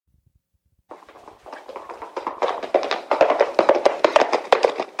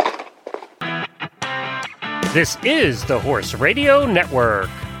This is the Horse Radio Network.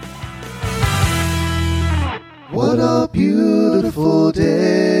 What a beautiful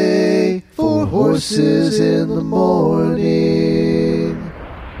day for horses in the morning.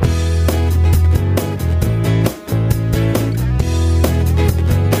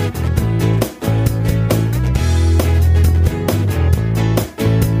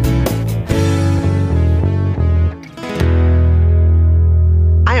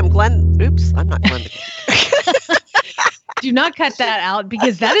 I am Glenn. Oops, I'm not Glenn. Do not cut that out,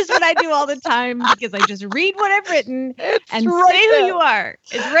 because that is what I do all the time, because I just read what I've written and right say there. who you are.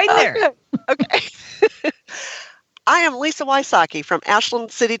 It's right there. Okay. I am Lisa Wysocki from Ashland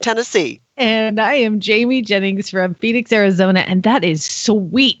City, Tennessee. And I am Jamie Jennings from Phoenix, Arizona. And that is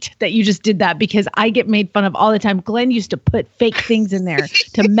sweet that you just did that, because I get made fun of all the time. Glenn used to put fake things in there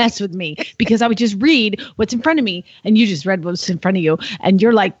to mess with me, because I would just read what's in front of me and you just read what's in front of you. And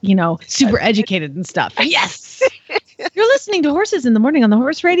you're like, super educated and stuff. Yes. You're listening to Horses in the Morning on the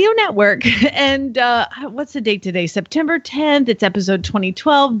Horse Radio Network. And what's the date today? September 10th. It's episode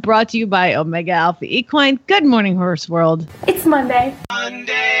 2012, brought to you by Omega Alpha Equine. Good morning, Horse World. It's Monday.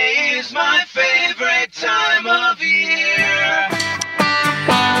 Monday is my favorite time of year.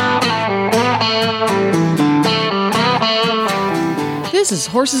 This is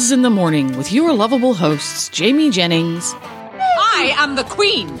Horses in the Morning with your lovable hosts, Jamie Jennings. I am the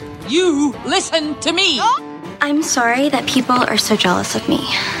Queen. You listen to me. I'm sorry that people are so jealous of me,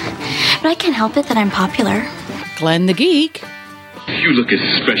 but I can't help it that I'm popular. Glenn the Geek. You look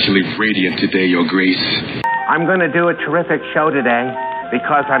especially radiant today, Your Grace. I'm going to do a terrific show today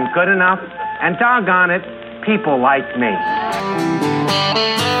because I'm good enough, and doggone it, people like me.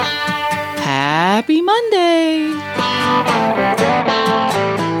 Happy Monday.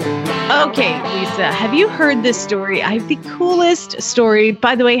 Okay, Lisa, have you heard this story? I have the coolest story.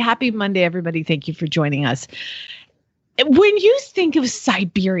 By the way, happy Monday, everybody. Thank you for joining us. When you think of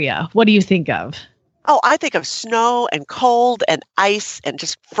Siberia, what do you think of? Oh, I think of snow and cold and ice and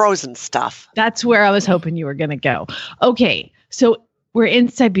just frozen stuff. That's where I was hoping you were going to go. Okay, so we're in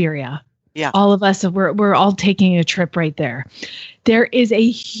Siberia. Yeah. All of us, we're all taking a trip right there. There is a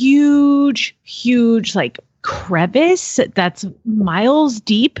huge, crevice that's miles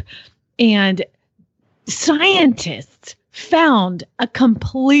deep. And scientists found a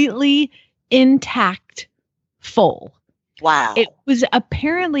completely intact foal. Wow. It was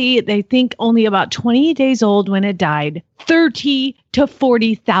apparently, they think, only about 20 days old when it died, 30 to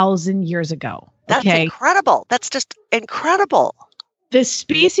 40,000 years ago. That's incredible. That's just incredible. The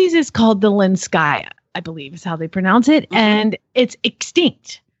species is called the Linskaya, I believe is how they pronounce it, and it's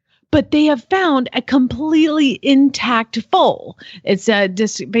extinct. But they have found a completely intact foal. It's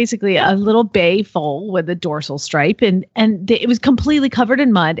just basically a little bay foal with a dorsal stripe, and it was completely covered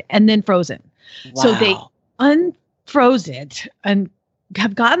in mud and then frozen. Wow. So they unfroze it and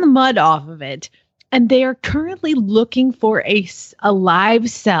have gotten the mud off of it, and they are currently looking for a live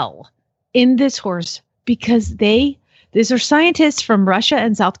cell in this horse, because these are scientists from Russia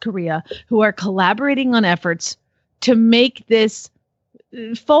and South Korea who are collaborating on efforts to make this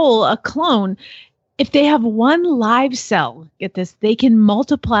foal a clone. If they have one live cell, get this, they can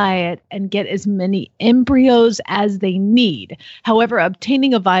multiply it and get as many embryos as they need. However,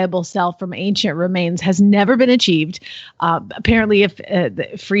 obtaining a viable cell from ancient remains has never been achieved. Apparently, if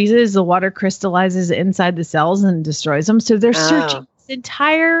it freezes, the water crystallizes inside the cells and destroys them. So they're searching this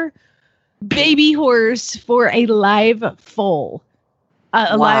entire baby horse for a live foal,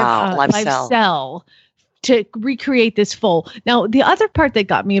 live cell to recreate this foal. Now, the other part that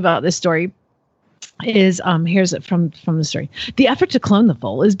got me about this story is, here's it from the story. The effort to clone the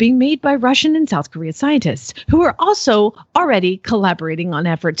foal is being made by Russian and South Korean scientists, who are also already collaborating on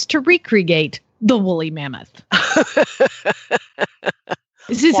efforts to recreate the woolly mammoth.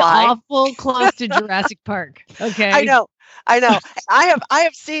 This is awful close to Jurassic Park. Okay. I know. I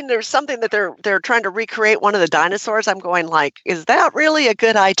have seen there's something that they're trying to recreate one of the dinosaurs. I'm going like, is that really a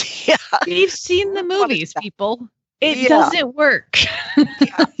good idea? We've seen the movies, people. It doesn't work.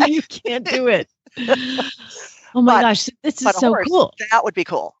 You can't do it. Oh my gosh, this is so cool. That would be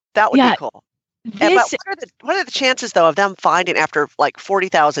cool. That would be cool. But what are the chances, though, of them finding after like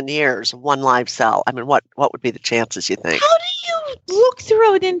 40,000 years one live cell? I mean, what would be the chances, you think? How do you look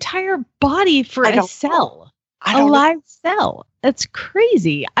through an entire body for a cell? A live cell. That's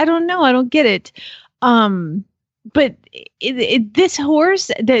crazy. I don't know. I don't get it. But this horse,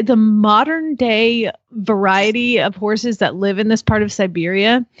 the modern day variety of horses that live in this part of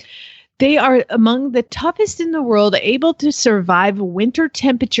Siberia, they are among the toughest in the world, able to survive winter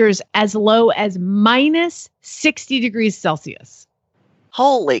temperatures as low as minus 60 degrees Celsius.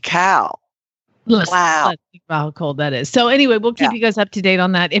 Holy cow. Wow. Let's think about how cold that is. So anyway, we'll keep you guys up to date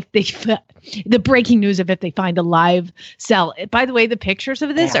on that. If they, the breaking news of if they find a live cell. By the way, the pictures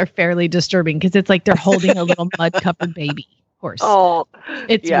of this are fairly disturbing because it's like they're holding a little mud-covered baby horse. Oh,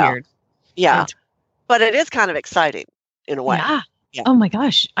 it's weird. Yeah, but it is kind of exciting in a way. Yeah. Oh my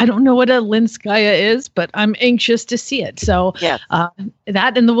gosh. I don't know what a Linskaya is, but I'm anxious to see it. So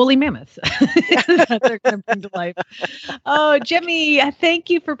that and the woolly mammoth that they're going to bring to life. Oh, Jimmy, thank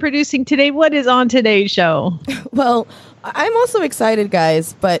you for producing today. What is on today's show? Well, I'm also excited,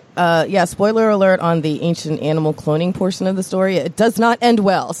 guys, but spoiler alert on the ancient animal cloning portion of the story. It does not end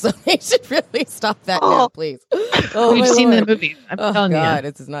well, so they should really stop that now, please. Oh, we've seen the movie. I'm telling you.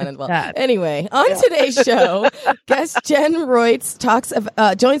 It does not end well. Anyway, on today's show, guest Jen Reutz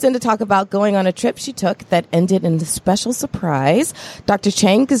joins in to talk about going on a trip she took that ended in a special surprise. Dr.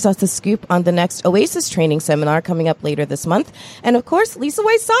 Chang gives us a scoop on the next Oasis training seminar coming up later this month. And of course, Lisa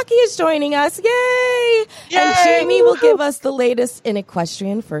Wysocki is joining us. Yay! And Jamie will give us the latest in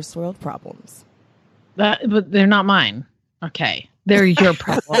equestrian first world problems. But they're not mine. Okay. They're your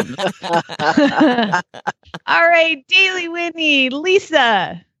problems. All right, Daily Winnie,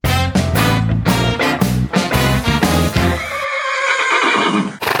 Lisa.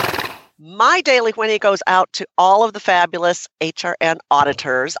 My Daily Whinny goes out to all of the fabulous HRN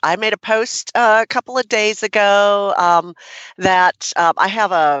auditors. I made a post a couple of days ago that I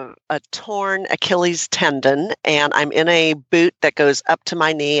have a torn Achilles tendon, and I'm in a boot that goes up to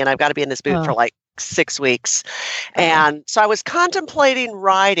my knee, and I've got to be in this boot for like 6 weeks. And so I was contemplating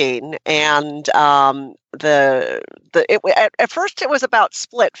riding, and at first it was about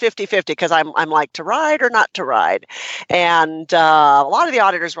split 50-50 because I'm like, to ride or not to ride. And a lot of the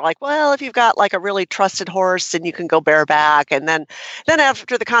auditors were like, well, if you've got like a really trusted horse and you can go bareback. And then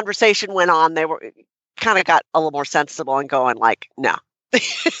after the conversation went on, they were kind of got a little more sensible and going like, no.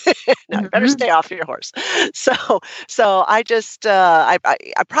 No, you better stay off your horse. So I just I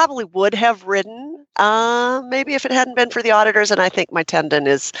probably would have ridden maybe if it hadn't been for the auditors, and I think my tendon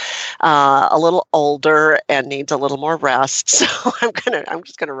is a little older and needs a little more rest. So I'm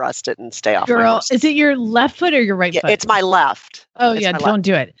just gonna rest it and stay off. Girl, my horse. Is it your left foot or your right foot? It's my left. Oh yeah, don't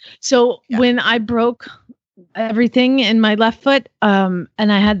do it. So when I broke everything in my left foot, and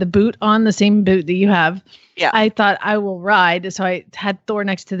I had the boot on, the same boot that you have. Yeah. I thought I will ride. So I had Thor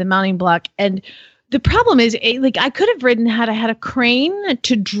next to the mounting block. And the problem is, like, I could have ridden had I had a crane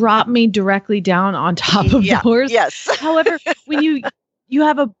to drop me directly down on top of the horse. Yes. However, when you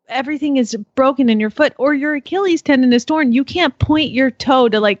have everything is broken in your foot or your Achilles tendon is torn, you can't point your toe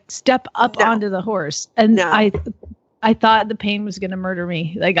to like step up onto the horse. And I thought the pain was going to murder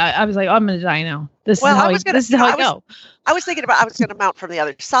me. Like I was like, oh, I'm going to die now. This is how I go. I was thinking about I was going to mount from the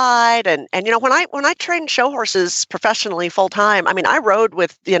other side, and you know when I trained show horses professionally full time, I mean I rode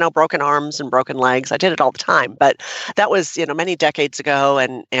with broken arms and broken legs. I did it all the time, but that was many decades ago,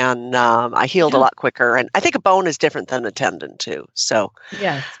 and I healed a lot quicker. And I think a bone is different than a tendon too. So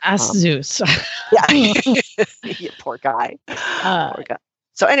yes, ask Zeus. Yeah, poor guy. Poor guy.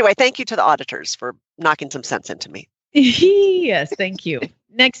 So anyway, thank you to the auditors for knocking some sense into me. Yes, thank you.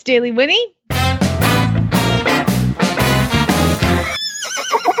 Next, Daily Winnie.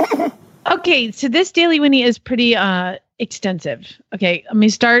 Okay, so this Daily Winnie is pretty extensive. Okay, let me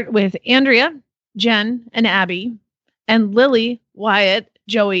start with Andrea, Jen, and Abby, and Lily, Wyatt,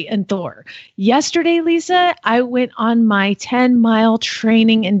 Joey, and Thor. Yesterday, Lisa, I went on my 10-mile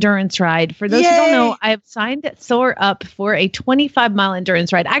training endurance ride. For those who don't know, I have signed Thor up for a 25-mile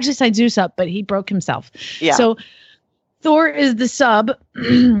endurance ride. I actually signed Zeus up, but he broke himself. Yeah. So Thor is the sub,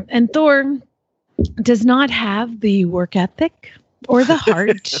 and Thor does not have the work ethic or the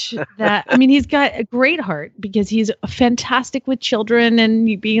heart he's got a great heart because he's fantastic with children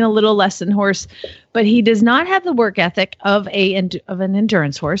and being a little less than horse, but he does not have the work ethic of an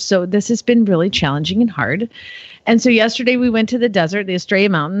endurance horse. So this has been really challenging and hard. And so yesterday we went to the desert, the Estrella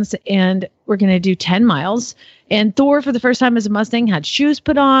Mountains, and we're going to do 10 miles. And Thor, for the first time as a Mustang, had shoes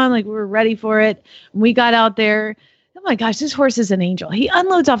put on, like we were ready for it. We got out there. Oh my gosh, this horse is an angel. He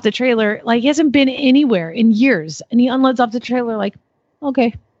unloads off the trailer like he hasn't been anywhere in years. And he unloads off the trailer like,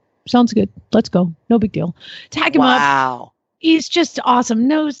 okay, sounds good. Let's go. No big deal. Tag him up. Wow. He's just awesome.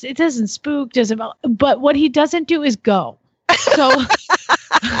 No, it doesn't spook, but what he doesn't do is go. So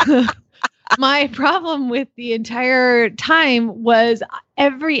my problem with the entire time was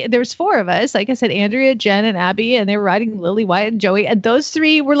there's 4 of us, like I said, Andrea, Jen, and Abby, and they were riding Lily, Wyatt, and Joey, and those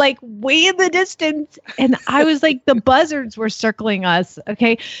 3 were like way in the distance, and I was like, the buzzards were circling us.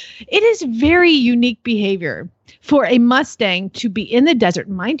 Okay, it is very unique behavior for a Mustang to be in the desert.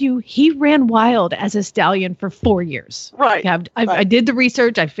 Mind you, he ran wild as a stallion for 4 years. Right. Okay, I did the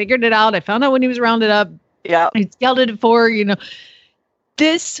research. I figured it out. I found out when he was rounded up. Yeah. I scouted it for,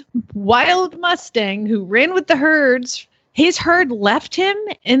 this wild Mustang who ran with the herds, his herd left him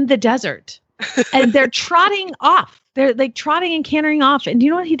in the desert and they're trotting off. They're like trotting and cantering off. And do you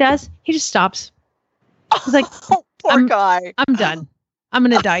know what he does? He just stops. He's like, poor guy. I'm done. I'm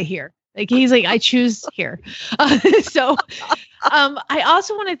going to die here. Like, he's like, I choose here. So I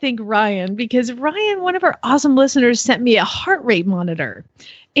also want to thank Ryan, because Ryan, one of our awesome listeners, sent me a heart rate monitor.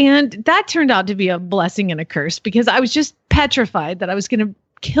 And that turned out to be a blessing and a curse, because I was just petrified that I was going to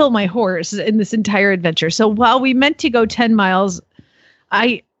kill my horse in this entire adventure. So while we meant to go 10 miles,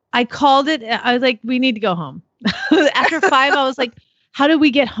 I called it. I was like, we need to go home. After 5, I was like, how do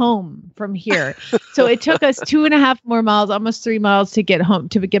we get home from here? So it took us 2.5 more miles, almost 3 miles to get home,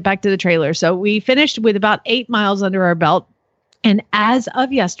 to get back to the trailer. So we finished with about 8 miles under our belt. And as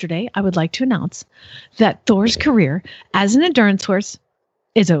of yesterday, I would like to announce that Thor's career as an endurance horse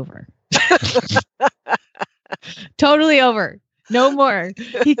is over. Totally over. No more.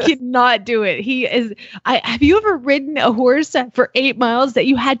 He cannot do it. He is. Have you ever ridden a horse for 8 miles that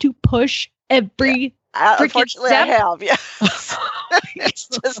you had to push every unfortunately step? I have. Yeah.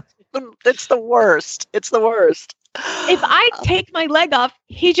 It's the worst. It's the worst. If I take my leg off,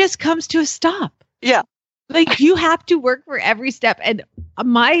 he just comes to a stop. Yeah. Like, you have to work for every step. And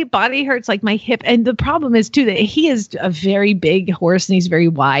my body hurts, like my hip. And the problem is too, that he is a very big horse and he's very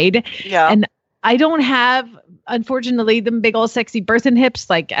wide. Yeah. And I don't have, unfortunately, them big old sexy birthing hips,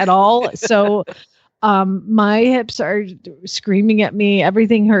 like, at all. So my hips are screaming at me.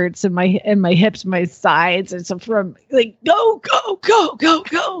 Everything hurts, and my hips, my sides. And so from like, go.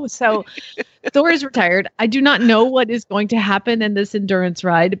 So Thor is retired. I do not know what is going to happen in this endurance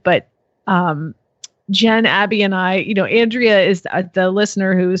ride, but Jen, Abby, and I, Andrea is the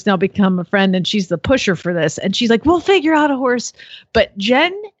listener who has now become a friend, and she's the pusher for this. And she's like, we'll figure out a horse. But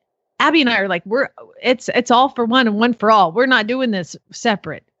Jen, Abby, and I are like, it's all for one and one for all. We're not doing this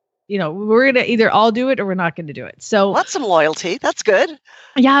separate. We're going to either all do it or we're not going to do it. So that's some loyalty. That's good.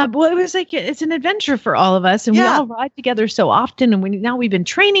 Yeah. Well, it was like, it's an adventure for all of us. And we all ride together so often. And now we've been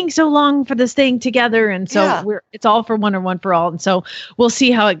training so long for this thing together. And so it's all for one or one for all. And so we'll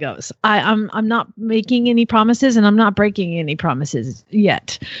see how it goes. I'm not making any promises, and I'm not breaking any promises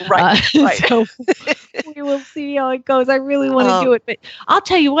yet. Right. Right. So we will see how it goes. I really want to do it, but I'll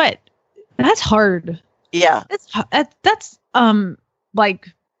tell you what, that's hard. Yeah. That's like,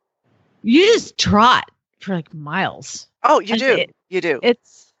 you just trot for like miles. Oh, you do. You do.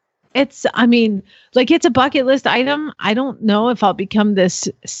 It's, I mean, like, it's a bucket list item. I don't know if I'll become this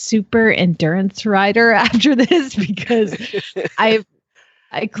super endurance rider after this, because I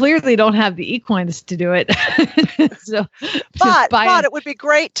clearly don't have the equines to do it. So, but it would be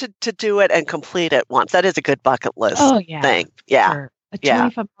great to do it and complete it once. That is a good bucket list thing. Yeah. Sure.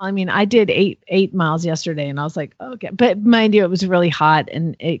 25. I mean, I did 8 miles yesterday, and I was like, okay. But mind you, it was really hot,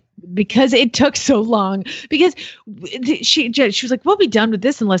 and because it took so long, because she was like, we'll be done with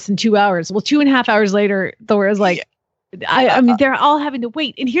this in less than 2 hours. Well, 2.5 hours later, Thor was like, I mean, they're all having to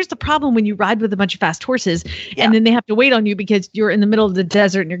wait. And here's the problem when you ride with a bunch of fast horses, and then they have to wait on you because you're in the middle of the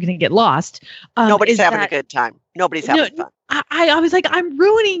desert and you're going to get lost. Nobody's having a good time. Nobody's having fun. I was like, I'm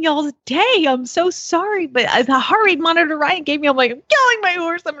ruining y'all's day. I'm so sorry. But the heart rate monitor Ryan gave me, I'm like, I'm killing my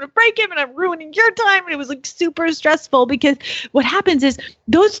horse. I'm going to break him, and I'm ruining your time. And it was like super stressful, because what happens is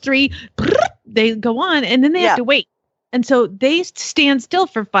those 3, they go on, and then they have to wait. And so they stand still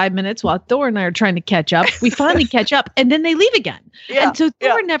for 5 minutes while Thor and I are trying to catch up. We finally catch up, and then they leave again. Yeah, and so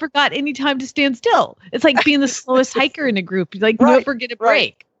Thor never got any time to stand still. It's like being the slowest hiker in a group. You never get a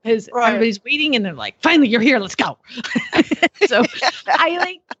break. Because everybody's waiting, and they're like, finally, you're here. Let's go. So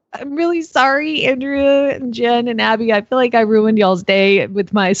I'm really sorry, Andrea and Jen and Abby. I feel like I ruined y'all's day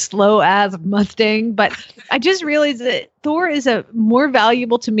with my slow ass Mustang, but I just realized that Thor is more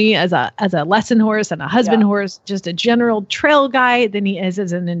valuable to me as a lesson horse and a husband horse, just a general trail guy, than he is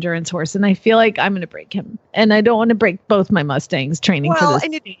as an endurance horse. And I feel like I'm going to break him, and I don't want to break both my Mustangs training for this.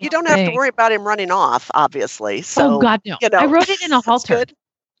 And you don't have to worry about him running off, obviously. So, God, no. I rode it in a halter. Good.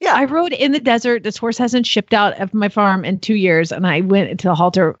 Yeah, I rode in the desert. This horse hasn't shipped out of my farm in 2 years, and I went into the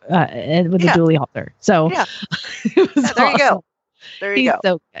halter with a dually halter. So it was there you go. There you go.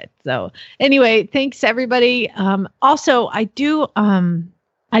 So good. So anyway, thanks everybody. Also, I do.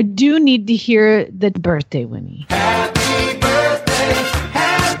 I do need to hear the birthday, Winnie. Happy birthday,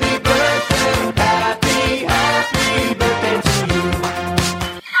 happy birthday, happy birthday to you.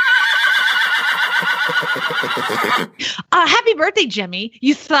 Happy birthday, Jimmy.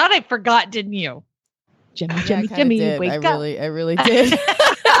 You thought I forgot, didn't you? Jimmy, did. wake up. I really did.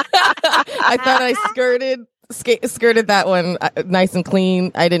 I thought I skirted that one nice and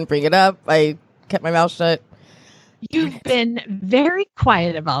clean. I didn't bring it up. I kept my mouth shut. You've been very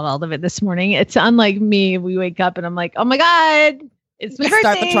quiet about all of it this morning. It's unlike me. We wake up and I'm like, oh my God, it's my birthday.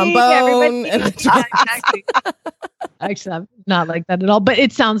 Start the trombone. Exactly. Actually, I'm not like that at all, but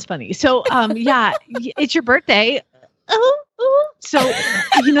it sounds funny. So, yeah, it's your birthday. So,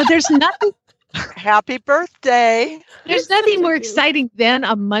 there's nothing. Happy birthday. There's nothing more exciting than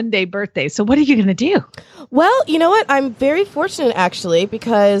a Monday birthday. So what are you going to do? Well, you know what? I'm very fortunate, actually,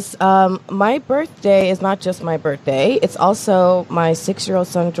 because my birthday is not just my birthday. It's also my 6-year-old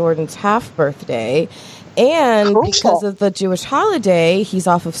son Jordan's half birthday. And because of the Jewish holiday, he's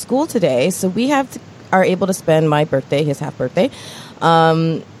off of school today. So we are able to spend my birthday, his half birthday,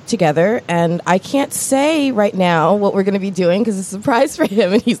 together. And I can't say right now what we're going to be doing because it's a surprise for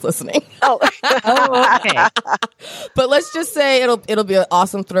him and he's listening. Oh, okay. But let's just say it'll be an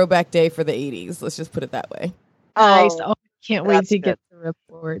awesome throwback day for the 80s. Let's just put it that way. Nice. Oh, can't wait to get the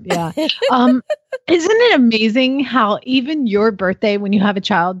report. Yeah. Isn't it amazing how even your birthday when you have a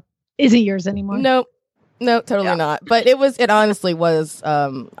child isn't yours anymore? No, totally not. But it honestly was.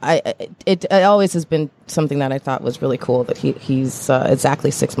 It always has been something that I thought was really cool that he's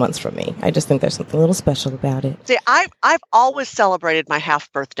exactly 6 months from me. I just think there's something a little special about it. See, I've always celebrated my half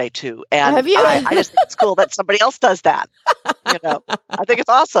birthday too, and have you? I just think it's cool that somebody else does that. I think it's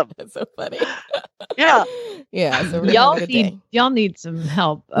awesome. That's so funny. Yeah. So y'all need some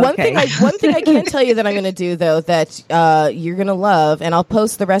help. Okay. One thing I can tell you that I'm going to do though that you're going to love, and I'll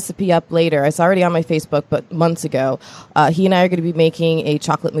post the recipe up later. It's already on my Facebook, but months ago, he and I are going to be making a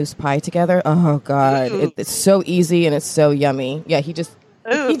chocolate mousse pie together. Oh God, it's so easy and it's so yummy. Yeah, he just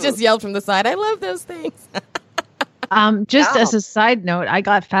yelled from the side, "I love those things." As a side note, I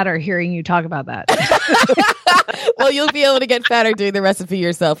got fatter hearing you talk about that. Well, you'll be able to get fatter doing the recipe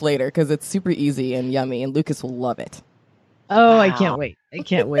yourself later because it's super easy and yummy, and Lucas will love it. Oh, wow. I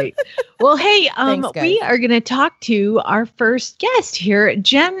can't wait. Well, hey, Thanks, we are going to talk to our first guest here,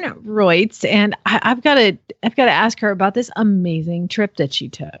 Jen Reutz, and I've got to ask her about this amazing trip that she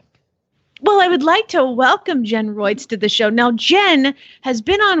took. Well, I would like to welcome Jen Reutz to the show. Now, Jen has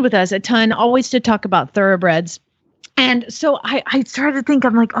been on with us a ton, always to talk about thoroughbreds. And so I started to think,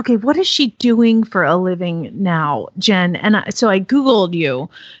 I'm like, okay, what is she doing for a living now, Jen? And so I Googled you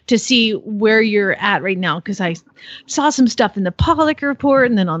to see where you're at right now, because I saw some stuff in the Pollock report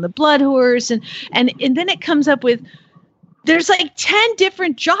and then on the Blood Horse. And then it comes up with, there's like 10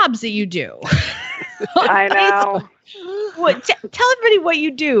 different jobs that you do. I know. Tell everybody what you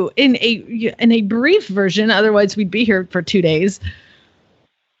do in a brief version. Otherwise, we'd be here for 2 days.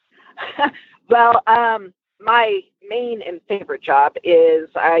 Well, my main and favorite job is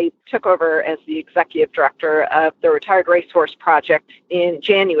I took over as the executive director of the Retired Racehorse Project in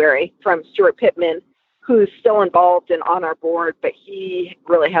January from Stuart Pittman, who's still involved and on our board, but he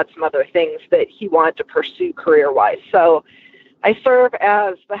really had some other things that he wanted to pursue career-wise. So I serve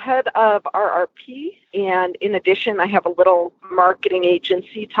as the head of RRP, and in addition, I have a little marketing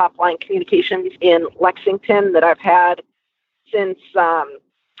agency, Top Line Communications, in Lexington that I've had since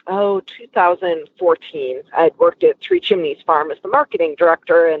 2014. I'd worked at Three Chimneys Farm as the marketing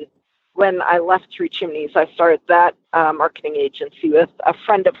director, and when I left Three Chimneys, I started that marketing agency with a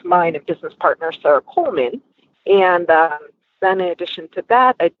friend of mine and business partner, Sarah Coleman. And then in addition to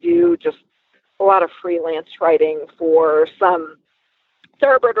that, I do just a lot of freelance writing for some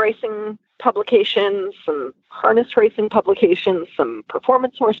thoroughbred racing publications, some harness racing publications, some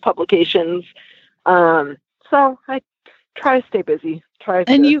performance horse publications. So I try to stay busy.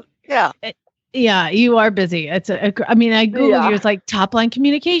 Yeah, you are busy. I Googled you. It's like Top Line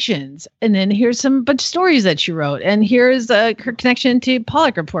Communications, and then here's some bunch of stories that she wrote, and here's her connection to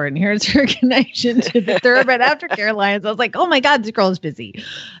Pollock Report, and here's her connection to the Thoroughbred Aftercare Alliance. I was like, oh my God, this girl is busy.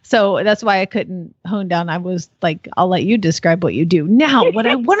 So that's why I couldn't hone down. I was like, I'll let you describe what you do. Now, what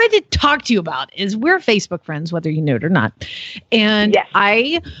I wanted to talk to you about is we're Facebook friends, whether you know it or not. And yes.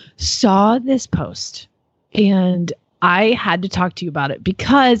 I saw this post, and I had to talk to you about it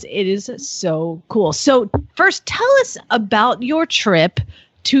because it is so cool. So first, tell us about your trip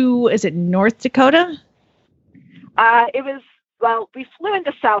to, is it North Dakota? We flew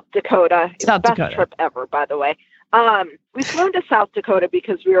into South Dakota. It was the best trip ever, by the way. We flew into South Dakota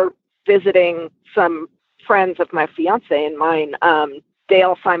because we were visiting some friends of my fiance and mine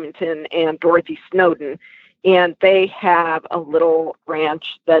Dale Simonton and Dorothy Snowden, and they have a little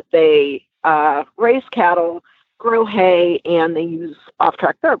ranch that they raise cattle, grow hay, and they use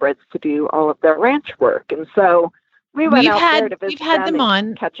off-track thoroughbreds to do all of their ranch work. And so we went out there to visit them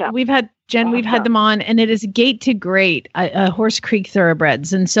and catch up. We've had them on, and it is Gate to Great, Horse Creek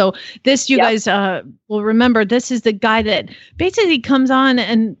Thoroughbreds. And so this, you guys will remember, this is the guy that basically comes on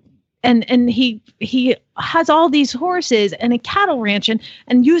and he has all these horses and a cattle ranch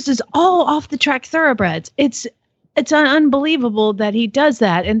and uses all off the track thoroughbreds. It's unbelievable that he does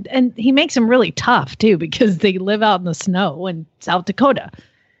that. And he makes them really tough too, because they live out in the snow in South Dakota.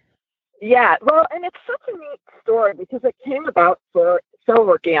 Yeah. Well, and it's such a neat story because it came about so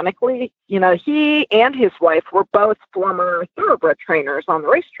organically. You know, he and his wife were both former thoroughbred trainers on the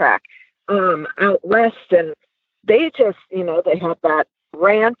racetrack out west. And they just, they had that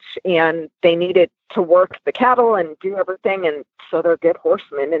ranch and they needed to work the cattle and do everything. And so they're good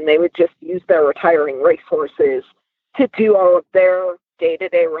horsemen, and they would just use their retiring race horses to do all of their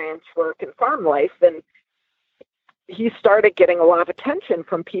day-to-day ranch work and farm life. And he started getting a lot of attention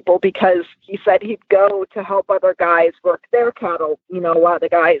from people because he said he'd go to help other guys work their cattle. A lot of the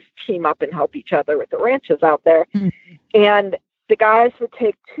guys team up and help each other with the ranches out there. Mm-hmm. And the guys would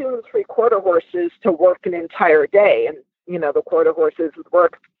take 2 3/4 horses to work an entire day. And, the quarter horses would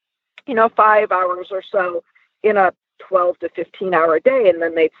work, 5 hours or so in a 12 to 15 hour day. And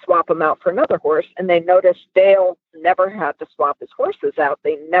then they'd swap them out for another horse. And they noticed Dale never had to swap his horses out.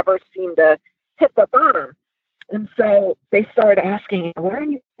 They never seemed to hit the bottom. And so they started asking, where are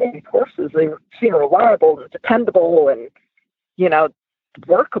you getting these horses? They seem reliable and dependable and,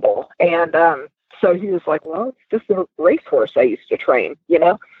 workable. And so he was like, well, it's just a racehorse I used to train,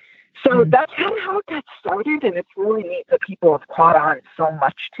 So that's kind of how it got started. And it's really neat that people have caught on so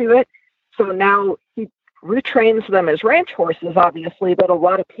much to it. So now he retrains them as ranch horses, obviously, but a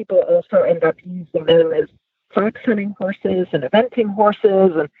lot of people also end up using them as fox hunting horses and eventing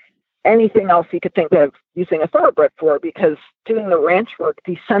horses and anything else you could think of using a thoroughbred for, because doing the ranch work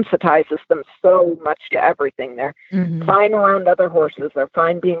desensitizes them so much to everything. They're fine around other horses. They're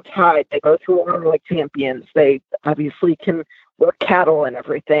fine being tied. They go through arm like champions. They obviously can work cattle and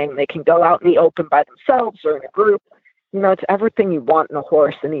everything. They can go out in the open by themselves or in a group. It's everything you want in a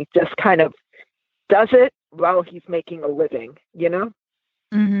horse, and he just kind of does it while he's making a living,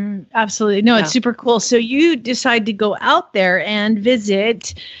 Mm-hmm. Absolutely. No, it's super cool. So you decide to go out there and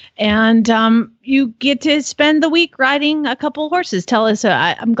visit, and you get to spend the week riding a couple horses. Tell us.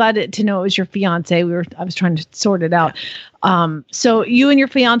 I'm glad to know it was your fiance. I was trying to sort it out. So you and your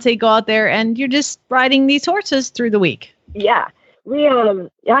fiance go out there, and you're just riding these horses through the week. Yeah,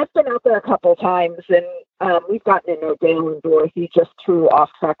 I've been out there a couple times, and we've gotten to know Dale and Dorothy just through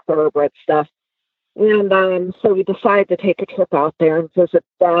off-track thoroughbred stuff. And so we decided to take a trip out there and visit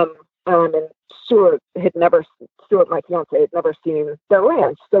them. And Stuart, my fiance, had never seen their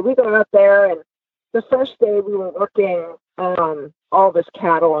ranch. So we go out there, and the first day we were working all of his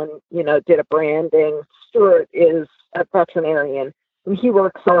cattle and, did a branding. Stuart is a veterinarian, and he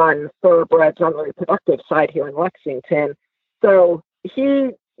works on thoroughbreds on the reproductive side here in Lexington. So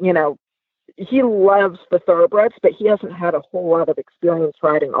he loves the thoroughbreds, but he hasn't had a whole lot of experience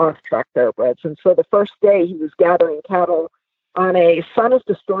riding off-track thoroughbreds. And so the first day he was gathering cattle on a Son of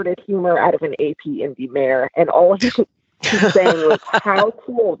Distorted Humor out of an AP Indy mare. And all he could keep saying was how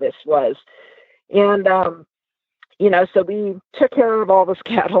cool this was. And, so we took care of all this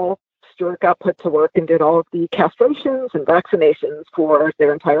cattle. Stuart got put to work and did all of the castrations and vaccinations for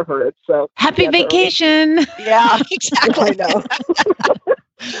their entire herd. So happy vacation. Yeah, exactly. I know.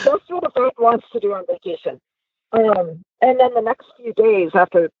 That's what a vet wants to do on vacation. And then the next few days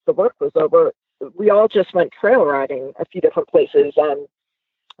after the work was over, we all just went trail riding a few different places.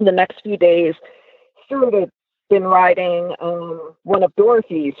 The next few days, Stuart had been riding one of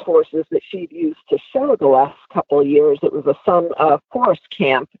Dorothy's horses that she'd used to show the last couple of years. It was a son of Forest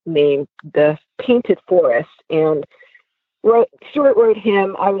Camp named the Painted Forest. And Stuart rode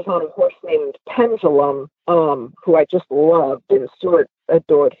him. I was on a horse named Pendulum, who I just loved, and Stuart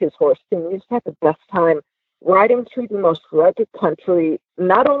adored his horse too. We just had the best time riding through the most rugged country,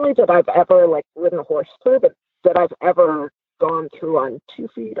 not only that I've ever ridden a horse through, but that I've ever gone through on 2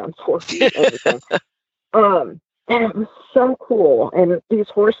 feet, on 4 feet, everything. And it was so cool. And these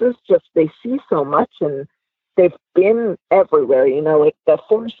horses they see so much, and they've been everywhere. The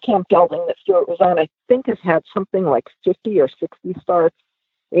Forest Camp gelding that Stuart was on, I think has had something like 50 or 60 starts.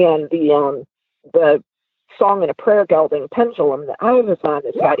 And the Song and a Prayer gelding Pendulum that I was on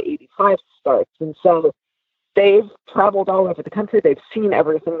has had 85 starts. And so they've traveled all over the country. They've seen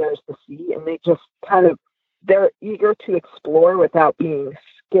everything there's to see, and they just kind of they're eager to explore without being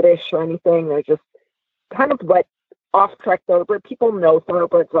skittish or anything. They're just kind of what off-track thoroughbred people know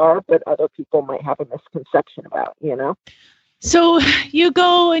thoroughbreds are, but other people might have a misconception about, you know? So you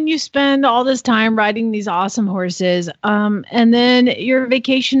go and you spend all this time riding these awesome horses, and then your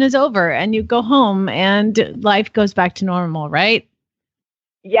vacation is over and you go home and life goes back to normal, right?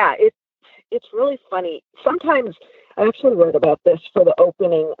 Yeah, it's really funny. Sometimes I actually wrote about this for the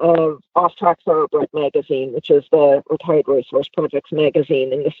opening of Off Track Thoroughbred magazine, which is the Retired Racehorse Project's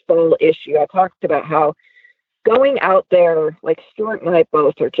magazine. In this full issue, I talked about how going out there, like Stuart and I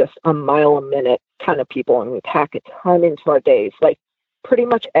both are just a mile a minute kind of people, and we pack a ton into our days, like pretty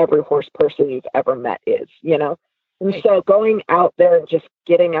much every horse person you've ever met is, you know? And so going out there and just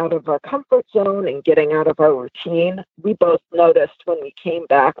getting out of our comfort zone and getting out of our routine, we both noticed when we came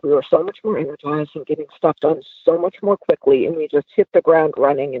back, we were so much more energized and getting stuff done so much more quickly, and we just hit the ground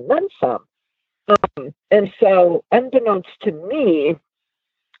running and then some. And so unbeknownst to me,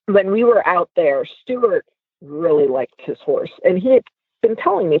 when we were out there, Stuart really liked his horse, and he had been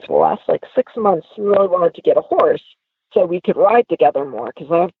telling me for the last like 6 months he really wanted to get a horse so we could ride together more,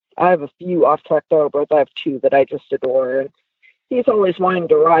 because I have a few off-track thoroughbreds. I have 2 that I just adore, and he's always wanting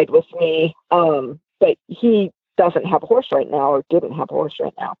to ride with me, but he doesn't have a horse right now, or didn't have a horse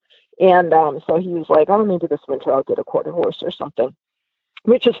right now. And so he was like, oh, maybe this winter I'll get a quarter horse or something,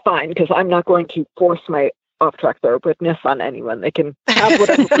 which is fine, because I'm not going to force my off-track thoroughbredness on anyone. They can have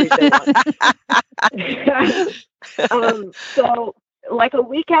whatever breed they want. So like a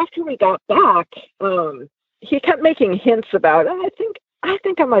week after we got back, he kept making hints about, I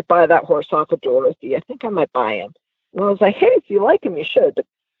think I might buy that horse off of Dorothy. I think I might buy him. And I was like, hey, if you like him, you should, but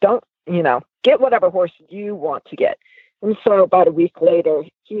don't, get whatever horse you want to get. And so about a week later,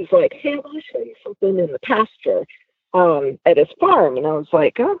 he's like, hey, I want to show you something in the pasture at his farm. And I was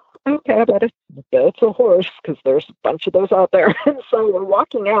like, oh, okay, I bet it's a horse, because there's a bunch of those out there. And so we're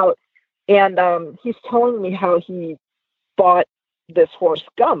walking out, and he's telling me how he bought this horse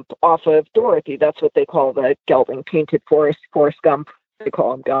Gump off of Dorothy. That's what they call the gelding painted Forrest Gump. They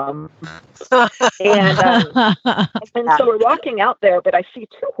call him Gump. And so we're walking out there, but I see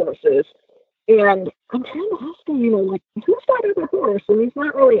 2 horses, and I'm trying to ask him, like, who's that other horse? And he's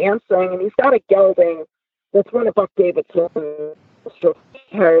not really answering, and he's got a gelding that's one of Buck Davidson's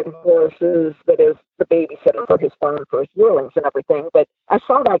horses that is the babysitter for his farm for his yearlings and everything. But I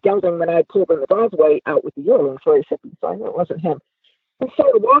saw that gelding when I pulled in the driveway out with the yearlings, so I said, so I knew it wasn't him. And so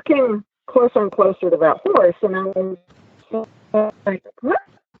we're walking closer and closer to that horse, and I was like,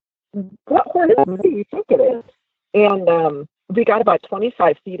 what horse do you think it is? And we got about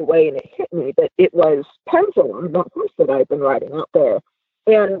 25 feet away, and it hit me that it was Pendulum, that horse that I'd been riding out there.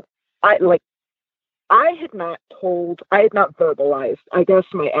 And I had not verbalized, I guess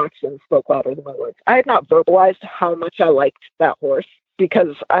my actions spoke louder than my words. I had not verbalized how much I liked that horse,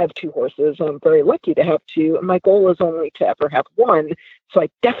 because I have 2 horses. I'm very lucky to have 2. And my goal is only to ever have 1. So I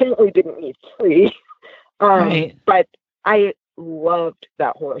definitely didn't need 3. Right. But I loved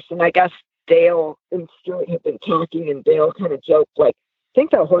that horse. And I guess Dale and Stuart had been talking, and Dale kind of joked, like, I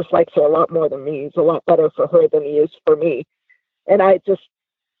think that horse likes her a lot more than me. He's a lot better for her than he is for me. And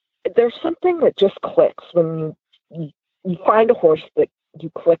there's something that just clicks when you find a horse that you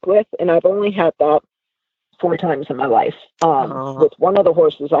click with. And I've only had that 4 times in my life, with one of the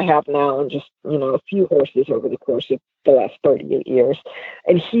horses I have now, and just, a few horses over the course of the last 38 years.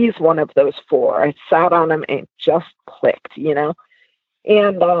 And he's one of those 4. I sat on him and it just clicked, and,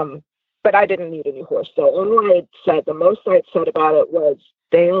 but I didn't need a new horse. So the most I'd said about it was,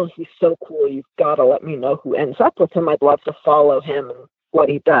 Dale, he's so cool. You've got to let me know who ends up with him. I'd love to follow him and what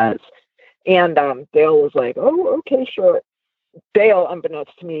he does. And Dale was like, oh, okay, sure. Dale,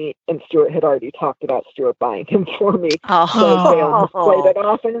 unbeknownst to me, and Stuart had already talked about Stuart buying him for me. So Dale just played it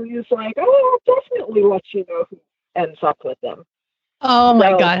off, and he was like, oh, I'll definitely let you know who ends up with them. Oh,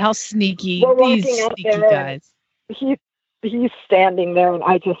 my God, how sneaky. These sneaky guys. He's standing there, and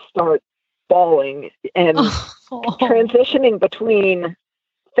I just start bawling and transitioning between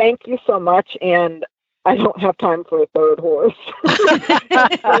thank you so much and I don't have time for a 3rd horse.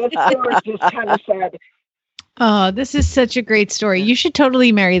 And Stuart just kind of said, oh, this is such a great story. You should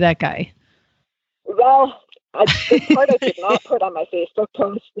totally marry that guy. Well, the part I did not put on my Facebook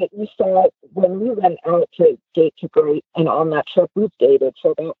post that you saw when we went out to Gate to Great, and on that trip we've dated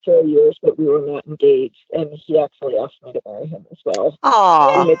for about 4 years, but we were not engaged, and he actually asked me to marry him as well.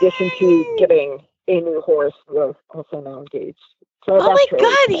 Aww. In addition to getting a new horse, we're also now engaged. So oh my really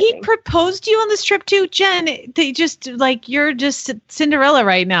God, exciting. he proposed to you on this trip too, Jen. They just you're just Cinderella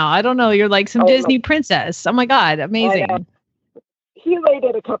right now. I don't know. You're like some Disney princess. Oh my God, amazing. he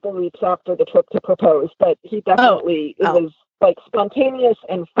waited a couple weeks after the trip to propose, but he definitely it was like spontaneous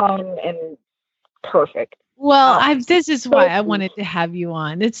and fun and perfect. Well, this is why I wanted to have you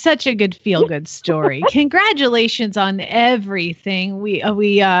on. It's such a good feel-good story. Congratulations on everything. We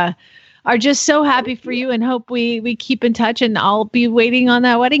are just so happy for you and hope we keep in touch. And I'll be waiting on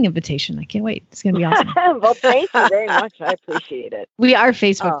that wedding invitation. I can't wait. It's going to be awesome. Well, thank you very much. I appreciate it. We are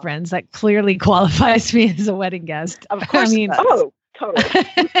Facebook friends. That clearly qualifies me as a wedding guest. Of course.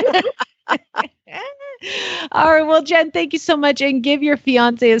 Totally. All right. Well, Jen, thank you so much. And give your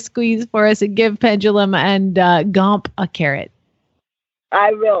fiance a squeeze for us and give Pendulum and Gomp a carrot.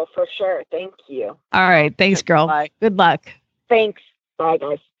 I will, for sure. Thank you. All right. Thanks, girl. Bye. Good luck. Thanks. Bye,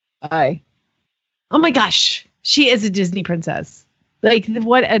 guys. Bye. Oh my gosh. She is a Disney princess. Like,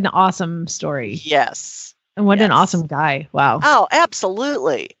 what an awesome story. Yes. And what an awesome guy. Wow. Oh,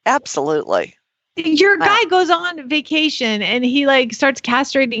 absolutely. Absolutely. Your guy goes on vacation and he like starts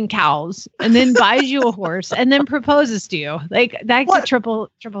castrating cows and then buys you a horse and then proposes to you. Like that's a triple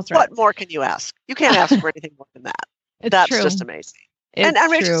threat. What more can you ask? You can't ask for anything more than that. That's true. just amazing. It's I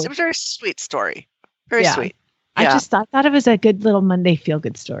mean, true. it was a very sweet story. Very sweet. I just thought it was a good little Monday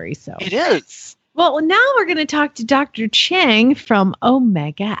feel-good story. So it is. Well, now we're going to talk to Dr. Chang from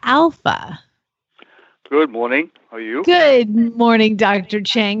Omega Alpha. Good morning. How are you? Good morning, Dr.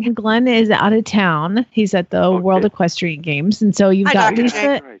 Chang. Glenn is out of town. He's at the World Equestrian Games. And so you've got Dr. Lisa.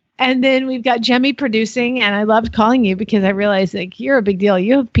 Chang. And then we've got Jemmy producing. And I loved calling you because I realized like you're a big deal.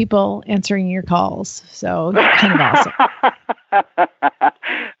 You have people answering your calls. So kind of awesome.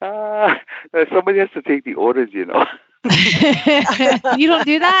 Somebody has to take the orders, you know. You don't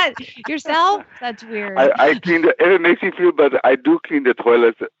do that yourself? That's weird. I clean if it makes me feel better, I do clean the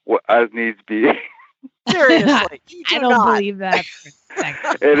toilets as needs be. Seriously, I don't believe that.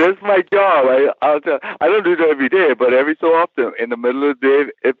 It is my job. I don't do it every day, but every so often, in the middle of the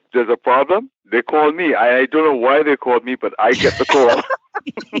day, if there's a problem, they call me. I don't know why they call me, but I get the call.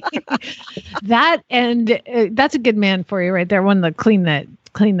 That's a good man for you right there. One to clean that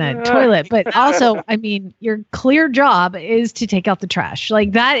toilet, but also, I mean, your clear job is to take out the trash.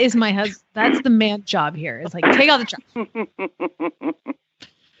 Like that is my husband. That's the man job here. It's like take out the trash.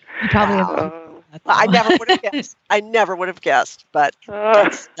 You probably have. I never would have guessed. I never would have guessed, but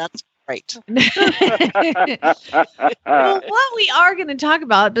that's great. Well, what we are going to talk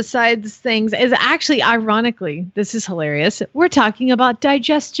about besides things is actually, ironically, this is hilarious. We're talking about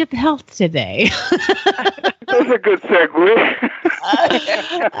digestive health today. That's a good segue.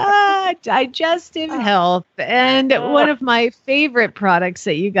 Digestive health. And one of my favorite products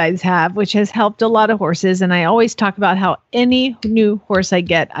that you guys have, which has helped a lot of horses. And I always talk about how any new horse I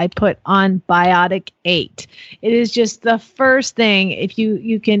get, I put on Biotic 8. It is just the first thing. If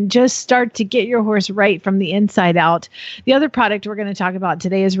you can just start to get your horse right from the inside out. The other product we're going to talk about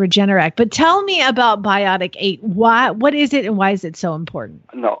today is Regenerac. But tell me about Biotic 8. What is it and why is it so important?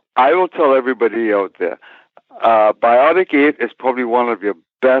 No, I will tell everybody out there. Biotic 8 is probably one of your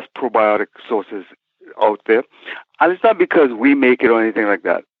best probiotic sources out there. And it's not because we make it or anything like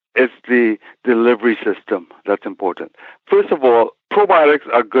that. It's the delivery system that's important. First of all, probiotics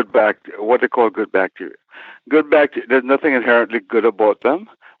are what they call good bacteria. Good bacteria, there's nothing inherently good about them,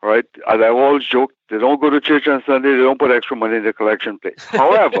 right? As I've always joked, they don't go to church on Sunday, they don't put extra money in the collection plate.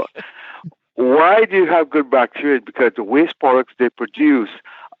 However, why do you have good bacteria? Because the waste products they produce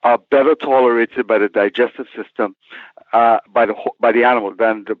are better tolerated by the digestive system, by the animal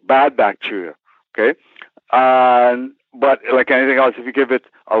than the bad bacteria. Okay, but like anything else, if you give it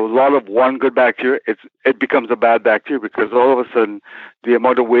a lot of one good bacteria, it becomes a bad bacteria because all of a sudden the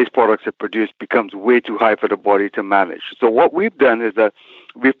amount of waste products it produces becomes way too high for the body to manage. So what we've done is that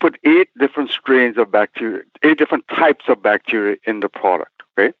we've put 8 different strains of bacteria, 8 different types of bacteria in the product.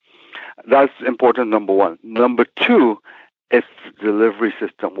 Okay, that's important. Number one. Number two. It's the delivery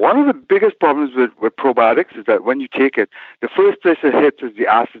system. One of the biggest problems with probiotics is that when you take it, the first place it hits is the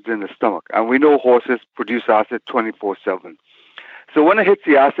acids in the stomach. And we know horses produce acid 24/7. So when it hits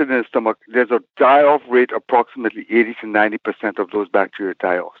the acid in the stomach, there's a die-off rate approximately 80 to 90% of those bacteria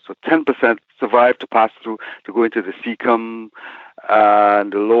die off. So 10% survive to pass through to go into the cecum,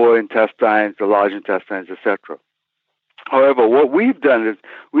 and the lower intestines, the large intestines, etc. However, what we've done is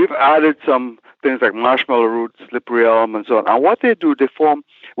we've added some things like marshmallow root, slippery elm, and so on. And what they do,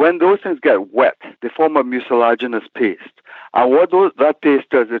 when those things get wet, they form a mucilaginous paste. And what that paste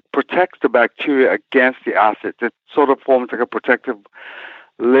does, it protects the bacteria against the acids. It sort of forms like a protective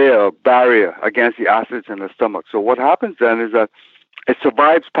barrier against the acids in the stomach. So what happens then is that it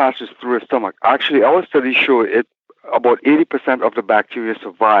survives, passes through the stomach. Actually, our studies show about 80% of the bacteria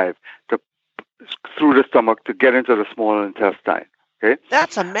survive through the stomach to get into the small intestine. Okay,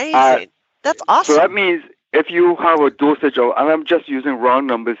 that's amazing. That's awesome. So that means if you have a dosage of, and I'm just using round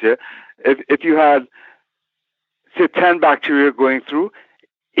numbers here, if you had, say, 10 bacteria going through,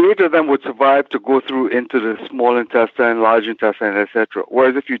 8 of them would survive to go through into the small intestine, large intestine, etc.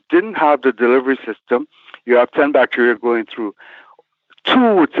 Whereas if you didn't have the delivery system, you have 10 bacteria going through,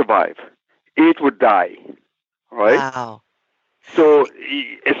 2 would survive, 8 would die, right? Wow. So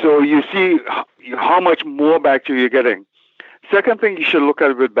you see how much more bacteria you're getting. Second thing you should look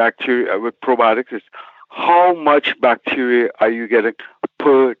at with bacteria, with probiotics, is how much bacteria are you getting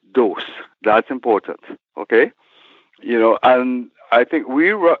per dose. That's important. Okay, and I think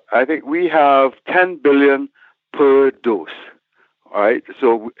we have 10 billion per dose. All right.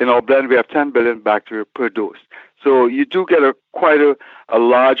 So in our blend we have 10 billion bacteria per dose. So you do get quite a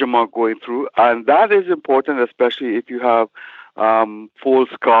large amount going through, and that is important, especially if you have foal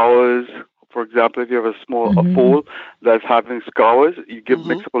scours. For example, if you have a foal that's having scours, you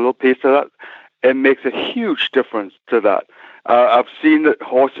mix up a little paste of that. It makes a huge difference to that. I've seen that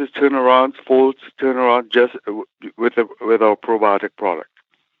horses turn around, foals turn around just with our probiotic product.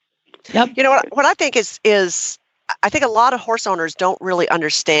 Yep. What I think is I think a lot of horse owners don't really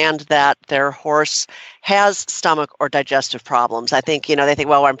understand that their horse has stomach or digestive problems. I think, they think,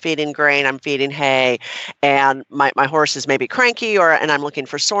 well, I'm feeding grain, I'm feeding hay, and my horse is maybe cranky and I'm looking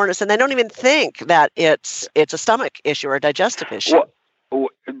for soreness, and they don't even think that it's a stomach issue or a digestive issue. Well,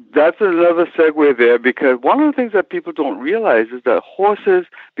 that's another segue there, because one of the things that people don't realize is that horses,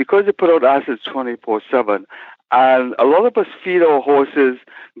 because they put out acids 24/7, and a lot of us feed our horses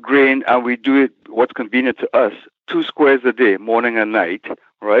grain, and we do it what's convenient to us, 2 squares a day, morning and night,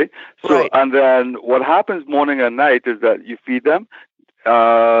 right? So, right. And then what happens morning and night is that you feed them,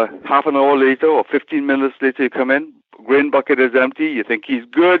 half an hour later or 15 minutes later you come in, grain bucket is empty, you think he's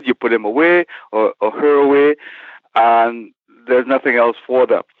good, you put him away or her away, and there's nothing else for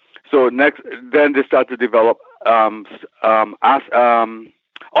them. So then they start to develop ulcers.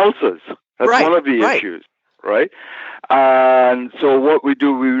 That's one of the issues, right? And so what we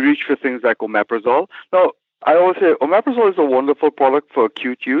do, we reach for things like omeprazole. Now, I always say omeprazole is a wonderful product for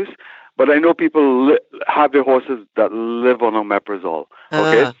acute use, but I know people have their horses that live on omeprazole.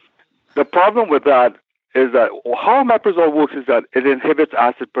 Okay, the problem with that is that how omeprazole works is that it inhibits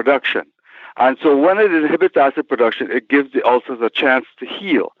acid production. And so when it inhibits acid production, it gives the ulcers a chance to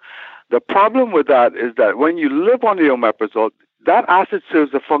heal. The problem with that is that when you live on the omeprazole, that acid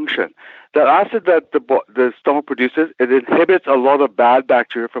serves a function. That acid that the stomach produces, it inhibits a lot of bad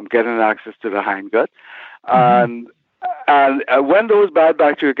bacteria from getting access to the hindgut. And when those bad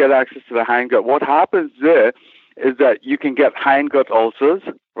bacteria get access to the hindgut, what happens there is that you can get hindgut ulcers,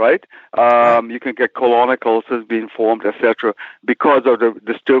 right? You can get colonic ulcers being formed, etc., because of the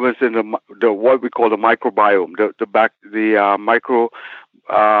disturbance in the what we call the microbiome,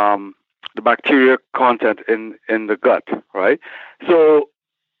 the bacteria content in the gut, right? So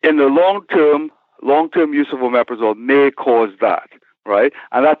in the long term use of omeprazole may cause that, right?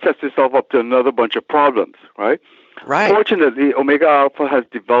 And that sets itself up to another bunch of problems, right? Right. Fortunately, Omega Alpha has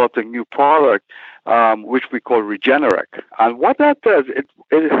developed a new product, which we call Regenerec. And what that does,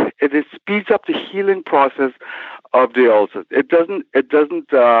 it speeds up the healing process of the ulcers. It doesn't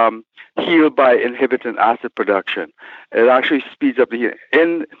heal by inhibiting acid production. It actually speeds up the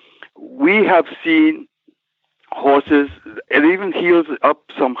healing. We have seen horses, it even heals up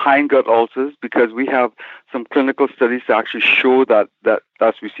some hindgut ulcers, because we have some clinical studies to actually show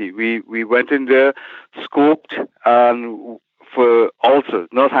that's we see. We went in there, scoped, and for ulcers,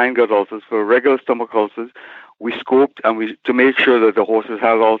 not hindgut ulcers, for regular stomach ulcers, we scoped and to make sure that the horses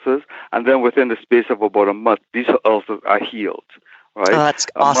have ulcers, and then within the space of about a month, these ulcers are healed. Right? Oh, that's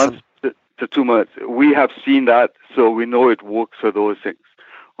awesome. A month to 2 months. We have seen that, so we know it works for those things,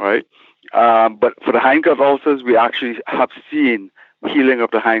 right? But for the hindgut ulcers, we actually have seen healing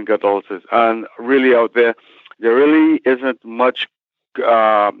of the hindgut ulcers. And really out there really isn't much.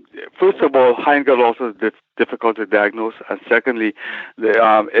 First of all, hindgut ulcers is difficult to diagnose. And secondly,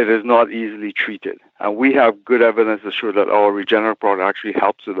 it is not easily treated. And we have good evidence to show that our Regenerec product actually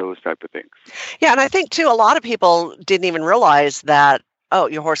helps with those type of things. Yeah, and I think, too, a lot of people didn't even realize that,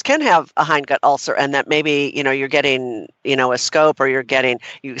 your horse can have a hindgut ulcer, and that maybe, you're getting, a scope, or you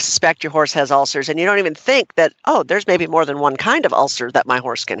suspect your horse has ulcers, and you don't even think that, there's maybe more than one kind of ulcer that my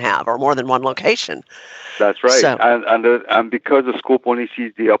horse can have, or more than one location. That's right. So, and because the scope only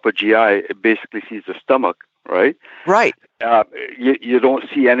sees the upper GI, it basically sees the stomach, right? Right. You don't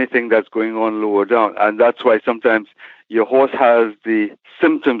see anything that's going on lower down. And that's why sometimes your horse has the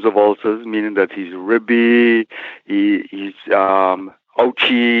symptoms of ulcers, meaning that he's ribby, he's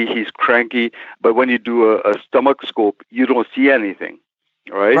ouchy, he's cranky. But when you do a stomach scope, you don't see anything,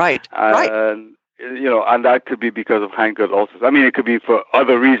 right? Right. And and that could be because of hindgut ulcers. I mean, it could be for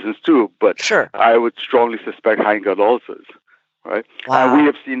other reasons too, but sure. I would strongly suspect hindgut ulcers, right? Wow. And we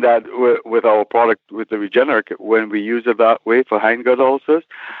have seen that with our product, with the Regeneric, when we use it that way for hindgut ulcers,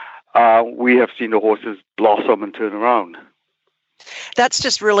 we have seen the horses blossom and turn around. That's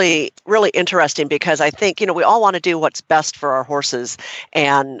just really, really interesting because I think, we all want to do what's best for our horses,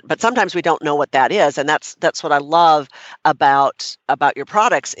 but sometimes we don't know what that is. And that's what I love about your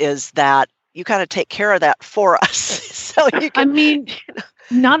products is that you kind of take care of that for us. So you can,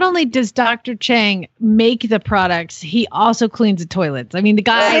 not only does Dr. Chang make the products, he also cleans the toilets. I mean, the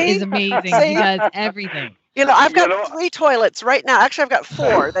guy is amazing. He does everything. I've got 3 toilets right now. Actually, I've got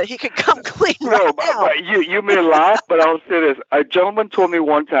 4 that he could come clean right now. But you may laugh, but I'll say this. A gentleman told me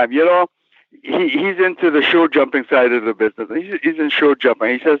one time, he's into the show jumping side of the business. He's in show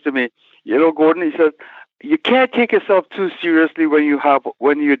jumping. He says to me, Gordon, he says, you can't take yourself too seriously when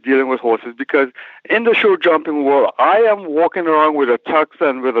you're dealing with horses, because in the show jumping world, I am walking around with a tux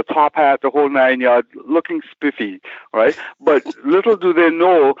and with a top hat, the whole 9 yards, looking spiffy, right? But little do they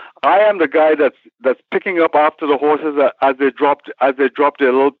know, I am the guy that's picking up after the horses as they drop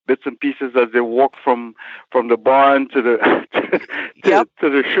their little bits and pieces as they walk from the barn to the to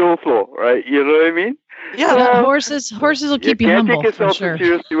the show floor, right? You know what I mean? Yeah, horses will keep you humble. You can't take yourself for sure. too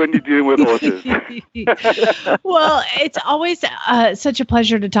seriously when you're dealing with horses. Well, it's always such a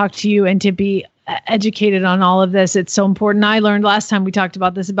pleasure to talk to you and to be educated on all of this. It's so important. I learned last time we talked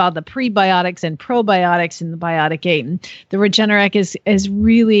about this, about the prebiotics and probiotics in the Biotic 8. And the Regeneric is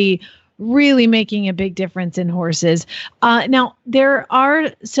really, really making a big difference in horses. Now, there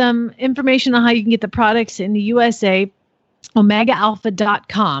are some information on how you can get the products in the USA.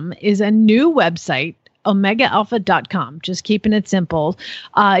 OmegaAlpha.com is a new website. OmegaAlpha.com, just keeping it simple.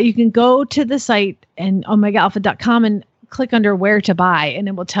 You can go to the site and OmegaAlpha.com and click under where to buy, and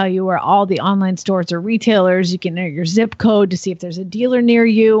it will tell you where all the online stores or retailers. You can enter your zip code to see if there's a dealer near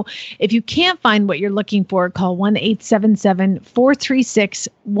you. If you can't find what you're looking for, call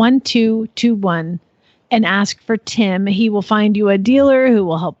 1-877-436-1221 and ask for Tim. He will find you a dealer who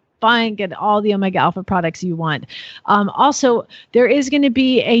will help get all the Omega Alpha products you want. Also, there is going to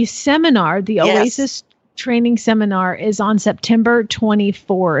be a seminar, the Oasis training seminar is on September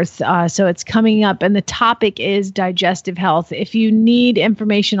 24th. So it's coming up, and the topic is digestive health. If you need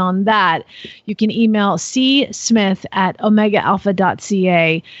information on that, you can email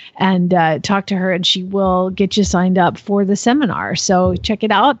csmith@omegaalpha.ca and talk to her, and she will get you signed up for the seminar. So check it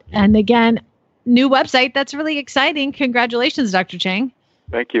out. And again, new website. That's really exciting. Congratulations, Dr. Chang.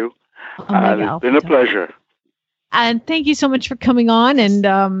 Thank you. It's been a pleasure. And thank you so much for coming on.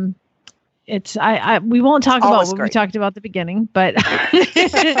 And we won't talk about what we talked about at the beginning, but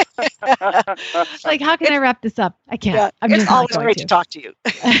like, how can I wrap this up? I can't. Yeah, it's always great to talk to you.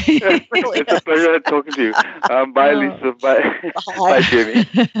 It's a pleasure talking to you. Bye, Lisa. Bye. Bye, Jamie.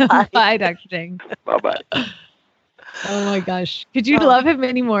 Bye, Dr. Chang. Bye-bye. Oh my gosh. Could you love him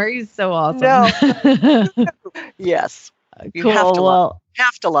anymore? He's so awesome. No. Yes. You cool. have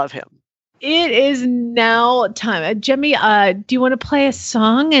to love him. It is now time. Jimmy, do you want to play a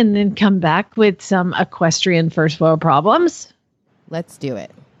song and then come back with some equestrian first world problems? Let's do it.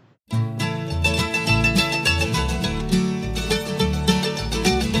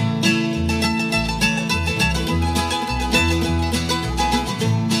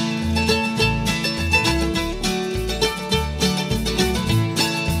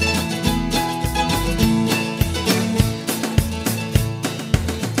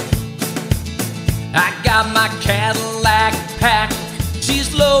 I got my Cadillac packed,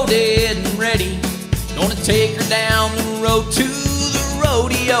 she's loaded and ready. Gonna take her down the road to the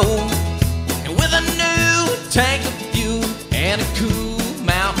rodeo. And with a new tank of fuel and a cool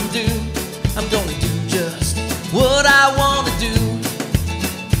Mountain Dew, I'm gonna do just what I wanna do.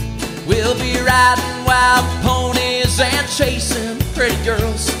 We'll be riding wild ponies and chasing pretty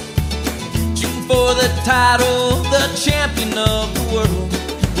girls, shooting for the title, the champion of the world.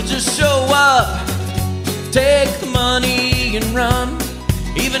 We'll just show up, take the money and run.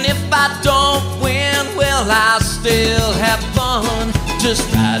 Even if I don't win, well, I still have fun.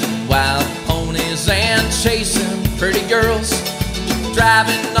 Just riding wild ponies and chasing pretty girls,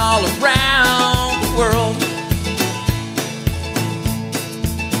 driving all around the world.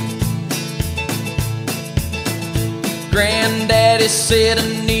 Granddaddy said I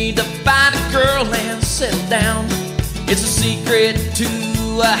need to find a girl and settle down. It's a secret to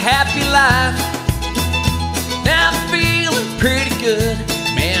a happy life. Now I'm feeling pretty good.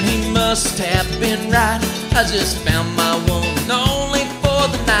 Man, he must have been right. I just found my one and only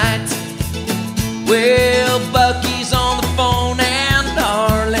Well, Bucky's on the phone and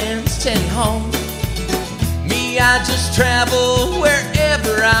Darlene's heading home. Me, I just travel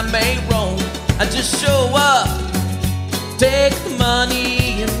wherever I may roam. I just show up, take the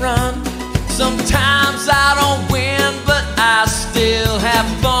money and run. Sometimes I don't win, but I still have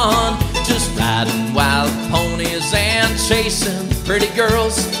fun. Just riding wild ponies and chasing pretty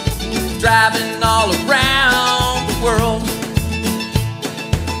girls, driving all around the world.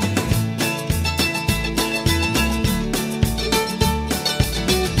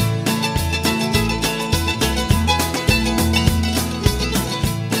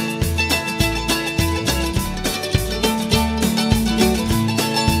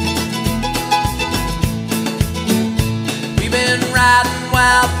 Riding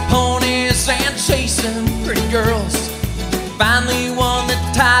wild ponies and chasing pretty girls. Finally won the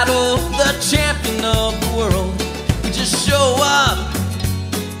title, the champion of the world. We just show up,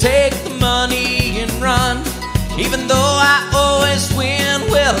 take the money and run. Even though I always win,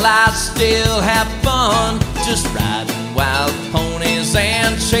 well, I still have fun. Just riding wild ponies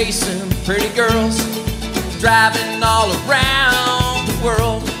and chasing pretty girls, driving all around the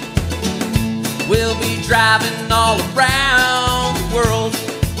world. We'll be driving all around the world,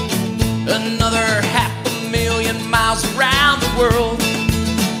 another 500,000 miles around the world.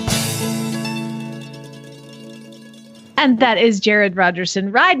 And that is Jared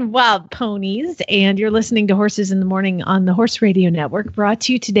Rogerson riding wild ponies. And you're listening to Horses in the Morning on the Horse Radio Network, brought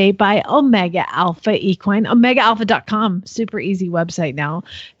to you today by Omega Alpha Equine. OmegaAlpha.com. Super easy website now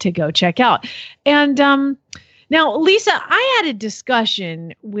to go check out. And now, Lisa, I had a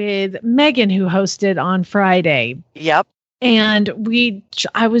discussion with Megan, who hosted on Friday. Yep. And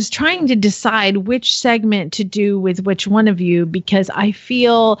I was trying to decide which segment to do with which one of you, because I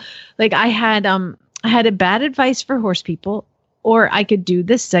feel like I had a bad advice for horse people, or I could do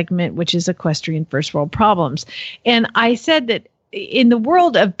this segment, which is Equestrian First World Problems. And I said that in the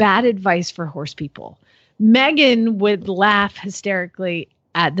world of bad advice for horse people, Megan would laugh hysterically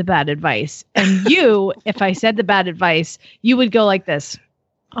at the bad advice. And you, if I said the bad advice, you would go like this.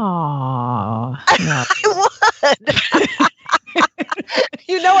 Oh, no. I would.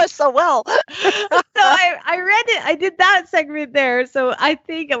 You know us so well. So I read it. I did that segment there. So I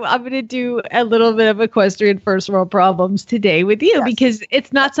think I'm going to do a little bit of Equestrian First World Problems today with you, because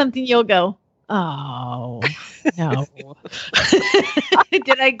it's not something you'll go, oh, no.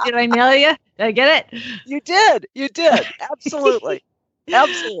 Did I nail you? Did I get it? You did. Absolutely.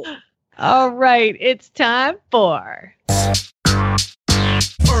 Absolutely. All right. It's time for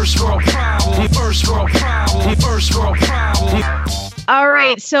First World Problem. First World Problem. First World Problem. All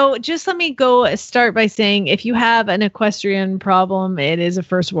right. So just let me start by saying, if you have an equestrian problem, it is a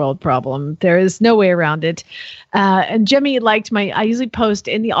first world problem. There is no way around it. And Jimmy liked I usually post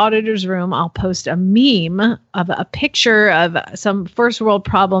in the auditor's room, I'll post a meme of a picture of some first world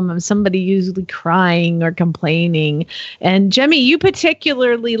problem of somebody usually crying or complaining. And Jimmy, you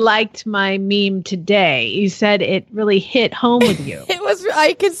particularly liked my meme today. You said it really hit home with you.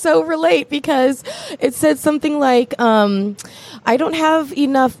 I could so relate, because it said something like, I don't have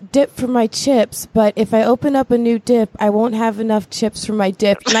enough dip for my chips, but if I open up a new dip, I won't have enough chips for my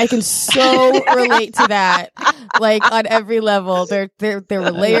dip. And I can so relate to that, like on every level. There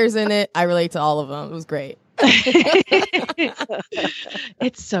were layers in it. I relate to all of them. It was great.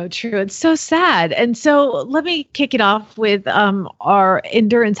 It's so true. It's so sad. And so let me kick it off with our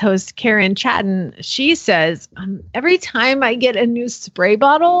endurance host, Karen Chatton. She says, every time I get a new spray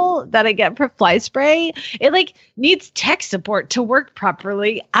bottle that I get for fly spray, it needs tech support to work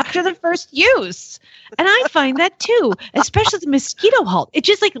properly after the first use. And I find that too, especially the mosquito halt. It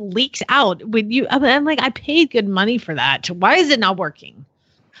just leaks out when I'm like, I paid good money for that. Why is it not working?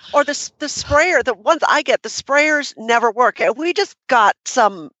 Or the sprayer, the ones I get, the sprayers never work. And we just got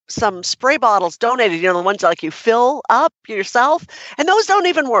some spray bottles donated, the ones that you fill up yourself, and those don't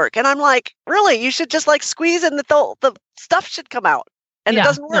even work. And I'm like, really? You should just squeeze and the stuff should come out, and it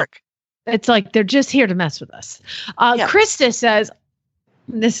doesn't work. No. It's like they're just here to mess with us. Krista says,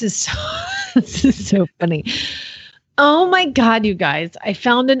 this is so funny. Oh my God, you guys, I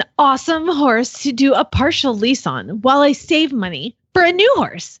found an awesome horse to do a partial lease on while I save money for a new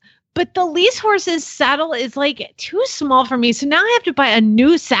horse. But the lease horse's saddle is too small for me. So now I have to buy a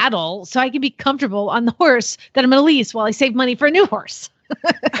new saddle so I can be comfortable on the horse that I'm going to lease while I save money for a new horse.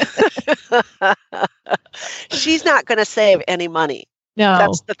 She's not going to save any money. No.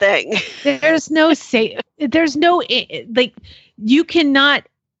 That's the thing. You cannot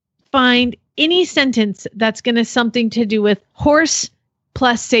find any sentence that's going to something to do with horse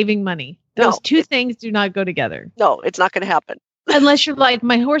plus saving money. Those two things do not go together. No, it's not going to happen. Unless you're like,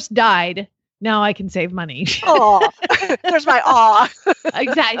 my horse died Now I can save money. Oh, there's my aw.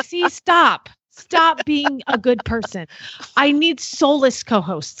 Exactly. See, stop being a good person. I need soulless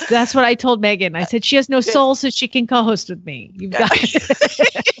co-hosts. That's what I told Megan. I said she has no soul, so she can co-host with me. You've got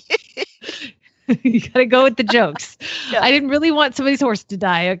you got to go with the jokes. Yeah. I didn't really want somebody's horse to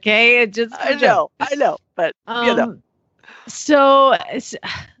die. Okay, I know, but you know. So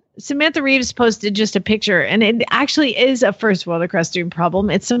Samantha Reeves posted just a picture, and it actually is a first world equestrian problem.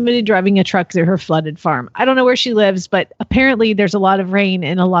 It's somebody driving a truck through her flooded farm. I don't know where she lives, but apparently there's a lot of rain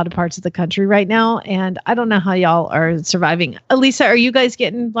in a lot of parts of the country right now, and I don't know how y'all are surviving. Elisa, are you guys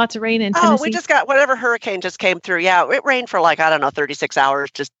getting lots of rain in Tennessee? Oh, we just got whatever hurricane just came through. Yeah, it rained for 36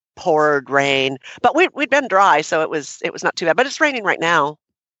 hours, just poured rain. But we'd been dry, so it was not too bad. But it's raining right now.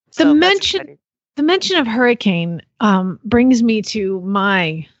 The mention of hurricane brings me to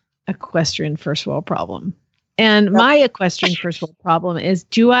my equestrian first world problem. And my equestrian first world problem is,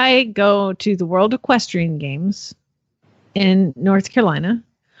 do I go to the World Equestrian Games in North Carolina,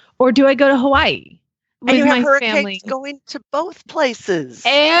 or do I go to Hawaii and you with have my hurricanes family? Going to both places.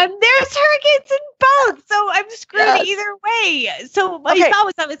 And there's hurricanes in both, so I'm screwed either way. So my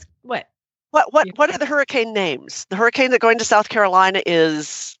thought was what? What are the hurricane names? The hurricane that going to South Carolina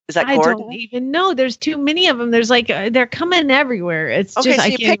is that Gordon? I don't even know. There's too many of them. There's they're coming everywhere. It's okay, just so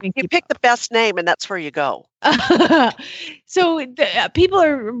you pick the best name, and that's where you go. So people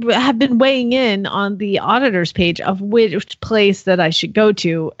have been weighing in on the auditor's page of which place that I should go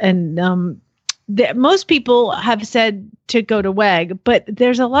to, and most people have said to go to WEG, but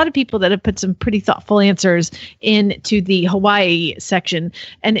there's a lot of people that have put some pretty thoughtful answers into the Hawaii section,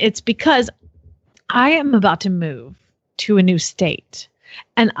 and it's because I am about to move to a new state,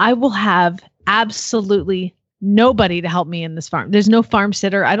 and I will have absolutely nobody to help me in this farm. There's no farm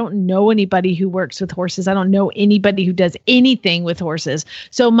sitter. I don't know anybody who works with horses. I don't know anybody who does anything with horses.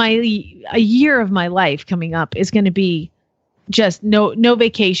 So a year of my life coming up is going to be just no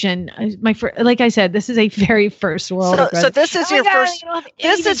vacation. Like I said, this is a very first world. So this is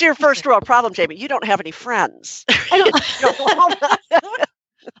This is your first world problem, Jamie. You don't have any friends. I don't.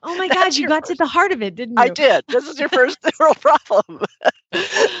 Oh my God, you got to the heart of it, didn't you? I did. This is your first world problem.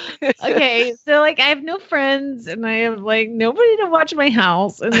 Okay, so I have no friends, and I have nobody to watch my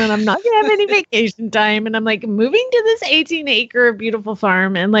house, and then I'm not gonna have any vacation time, and I'm moving to this 18-acre beautiful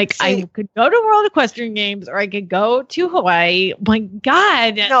farm, and I could go to World Equestrian Games, or I could go to Hawaii. My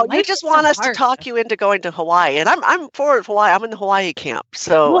God, no, you just want us to talk you into going to Hawaii, and I'm for Hawaii. I'm in the Hawaii camp,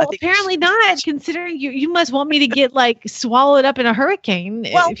 so well, apparently not. Considering you must want me to get swallowed up in a hurricane.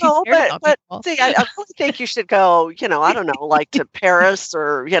 Well, no, but see, I really think you should go. I don't know, to Paris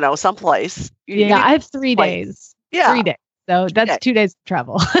or someplace. I have 3 days. Yeah, 3 days. So that's 2 days of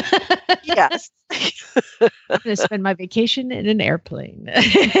travel. Yes, I'm going to spend my vacation in an airplane.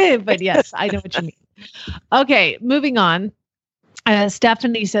 But yes, I know what you mean. Okay, moving on.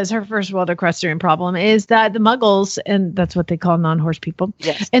 Stephanie says her first world equestrian problem is that the muggles, and that's what they call non-horse people,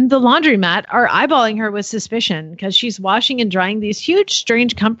 and the laundromat are eyeballing her with suspicion because she's washing and drying these huge,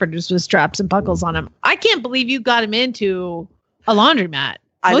 strange comforters with straps and buckles on them. I can't believe you got them into a laundromat.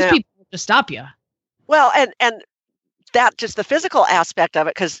 Most people just stop you. Well, and that just the physical aspect of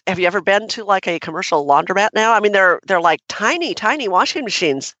it, because have you ever been to a commercial laundromat now? I mean, they're tiny washing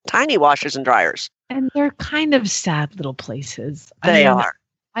machines, tiny washers and dryers. And they're kind of sad little places. They are.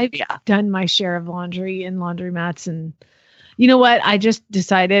 I've done my share of laundry in laundromats, and you know what? I just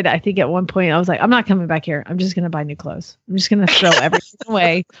decided, I think at one point I was I'm not coming back here. I'm just going to buy new clothes. I'm just going to throw everything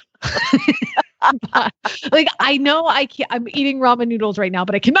away. I know I can't, I'm eating ramen noodles right now,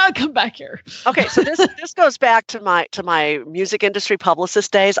 but I cannot come back here. Okay. So this goes back to my music industry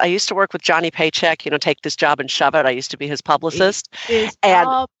publicist days. I used to work with Johnny Paycheck, take this job and shove it. I used to be his publicist.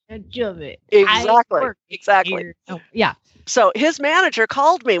 Exactly. Oh, yeah. So his manager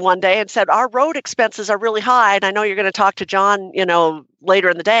called me one day and said, our road expenses are really high. And I know you're going to talk to John, later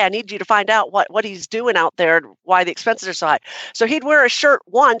in the day. I need you to find out what he's doing out there and why the expenses are so high. So he'd wear a shirt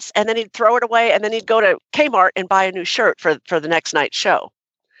once and then he'd throw it away. And then he'd go to Kmart and buy a new shirt for the next night's show.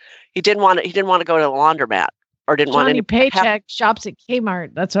 He didn't want to go to the laundromat or didn't want any paycheck shops at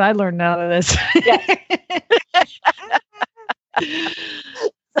Kmart. That's what I learned out of this.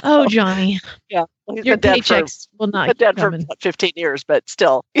 Oh, Johnny. Yeah. Well, your paychecks will not been dead for 15 years, but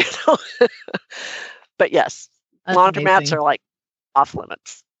still, But yes, that's laundromats are off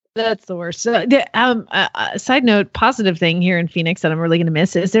limits. That's the worst. So, side note, positive thing here in Phoenix that I'm really going to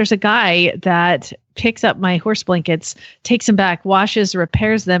miss is there's a guy that picks up my horse blankets, takes them back, washes,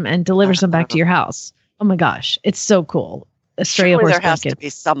 repairs them, and delivers them back to your house. Oh my gosh, it's so cool. Australia horse there has blankets. To be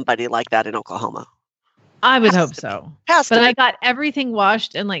somebody like that in Oklahoma. I would hope so. But I got everything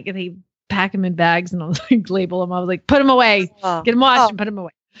washed and they pack them in bags and I'll like label them. I was like, put them away, get them washed and put them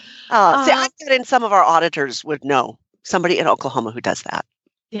away. See, I bet in some of our auditors would know somebody in Oklahoma who does that.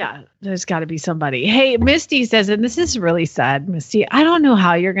 Yeah, there's got to be somebody. Hey, Misty says, and this is really sad, Misty, I don't know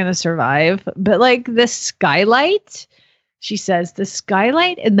how you're going to survive, but like the skylight, she says, the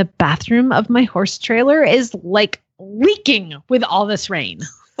skylight in the bathroom of my horse trailer is like leaking with all this rain.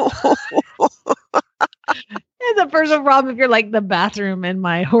 It's a personal problem if you're like the bathroom in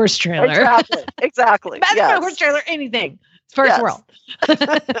my horse trailer. Exactly. Bathroom, my horse trailer, anything. It's first world.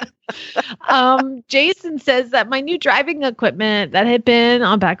 Jason says that my new driving equipment that had been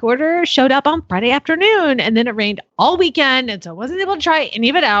on back order showed up on Friday afternoon, and then it rained all weekend, and so I wasn't able to try any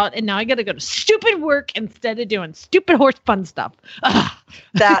of it out, and now I got to go to stupid work instead of doing stupid horse fun stuff.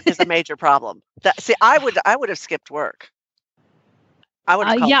 That is a major problem. I would have skipped work. I would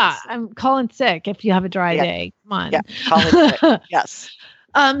have I'm calling sick if you have a dry day. Come on. Yeah, calling sick. Yes.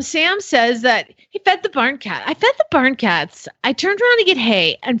 Sam says that he fed the barn cat. I fed the barn cats. I turned around to get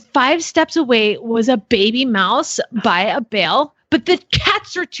hay, and 5 steps away was a baby mouse by a bale. But the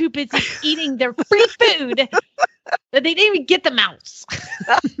cats are too busy eating their free food that they didn't even get the mouse.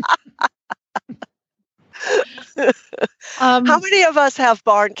 How many of us have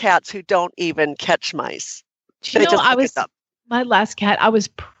barn cats who don't even catch mice? My last cat, I was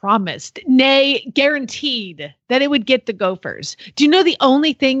promised, nay, guaranteed that it would get the gophers. Do you know the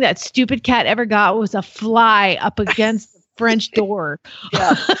only thing that stupid cat ever got was a fly up against the French door?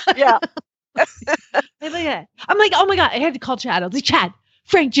 Yeah. I'm like, oh my God, I had to call Chad. I was like, Chad,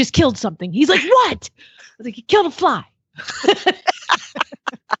 Frank just killed something. He's like, what? I was like, he killed a fly.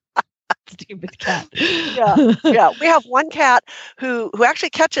 Stupid cat. Yeah. We have one cat who actually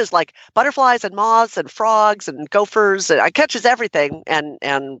catches like butterflies and moths and frogs and gophers and catches everything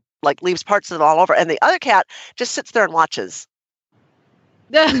and like leaves parts of them all over. And the other cat just sits there and watches.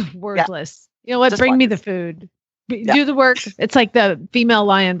 Wordless. You know what? Bring me the food. Do the work. It's like the female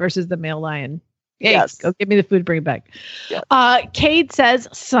lion versus the male lion. Hey, go give me the food, bring it back. Cade says,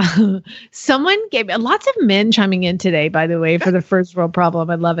 someone gave me lots of men chiming in today, by the way, for the first world problem.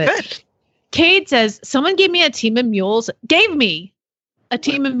 I love it. Good. Cade says, someone gave me a team of mules and a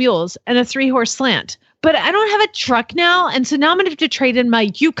 3-horse slant, but I don't have a truck now. And so now I'm going to have to trade in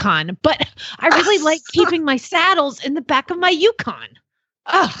my Yukon, but I really like keeping my saddles in the back of my Yukon.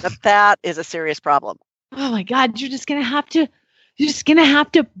 That is a serious problem. Oh my God. You're just going to have to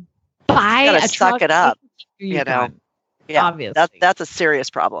buy a truck. Suck it up. You know? Yeah. Obviously. That's a serious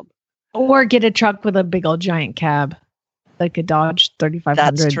problem. Or get a truck with a big old giant cab. Like a Dodge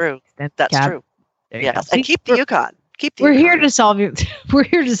 3500. That's true. That's true. Yes, and keep the Yukon. We're here to solve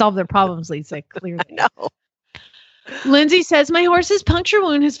their problems, Lisa. Clearly, I know. Lindsay says my horse's puncture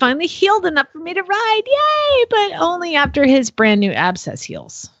wound has finally healed enough for me to ride. Yay! But only after his brand new abscess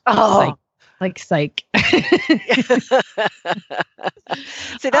heals. Oh, psych. See,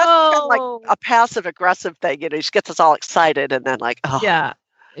 that's kind of like a passive aggressive thing. You know, he just gets us all excited, and then yeah.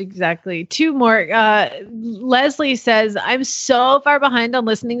 Exactly. 2 more. Leslie says, I'm so far behind on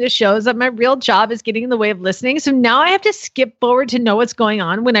listening to shows that my real job is getting in the way of listening. So now I have to skip forward to know what's going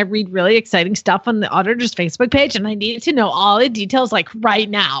on when I read really exciting stuff on the auditor's Facebook page. And I need to know all the details like right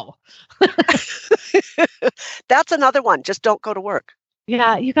now. That's another one. Just don't go to work.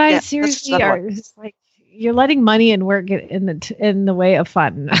 Yeah. You guys seriously are just like, you're letting money and work get in the way of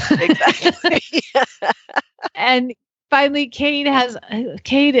fun. Exactly. And finally, Cade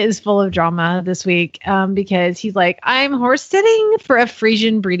is full of drama this week because he's like, I'm horse sitting for a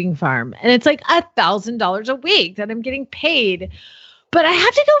Frisian breeding farm. And it's like $1,000 a week that I'm getting paid. But I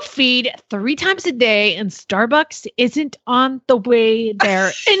have to go feed 3 times a day, and Starbucks isn't on the way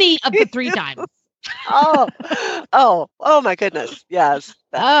there any of the 3 times. Oh my goodness. Yes.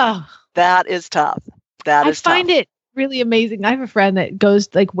 That is tough. I find it really amazing. I have a friend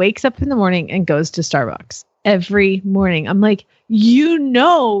that wakes up in the morning and goes to Starbucks every morning. I'm like, you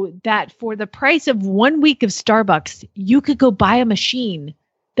know that for the price of 1 week of Starbucks, you could go buy a machine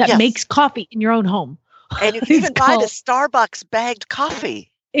that makes coffee in your own home. And you can even buy the Starbucks bagged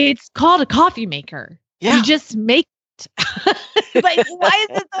coffee. It's called a coffee maker. Yeah. You just make it. Like, why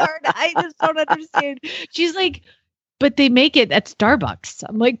is it so hard? I just don't understand. She's like, but they make it at Starbucks.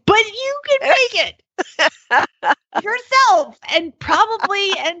 I'm like, but you can make it yourself and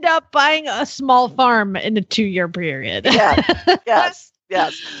probably end up buying a small farm in a 2-year period. Yes.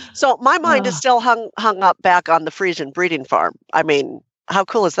 So my mind is still hung up back on the Frisian breeding farm. I mean, how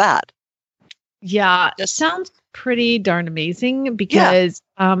cool is that? Yeah, it sounds pretty darn amazing because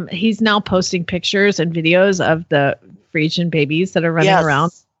he's now posting pictures and videos of the Frisian babies that are running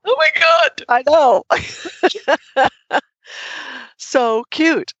around. Oh my God. I know. So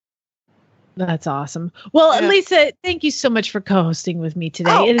cute. That's awesome. Well, Lisa, thank you so much for co-hosting with me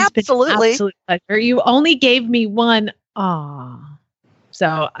today. Oh, it has absolutely. been an absolute pleasure. You only gave me one.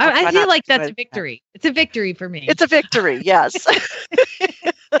 So I feel like that's a victory. It's a victory for me. It's a victory. Yes.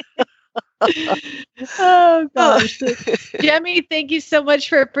 Oh gosh. Jemmy, thank you so much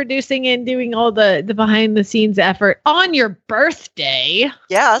for producing and doing all the behind the scenes effort on your birthday.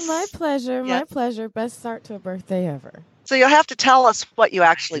 Yes. My pleasure. My pleasure. Best start to a birthday ever. So you'll have to tell us what you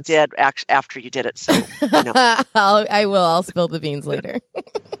actually did after you did it. So I will. I'll spill the beans later.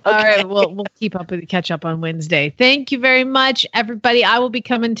 All right, we'll keep up with catch up on Wednesday. Thank you very much, everybody. I will be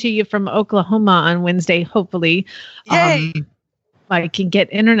coming to you from Oklahoma on Wednesday. Hopefully, Yay. I can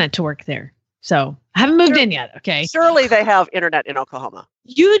get internet to work there. So I haven't moved in yet. Okay, surely they have internet in Oklahoma.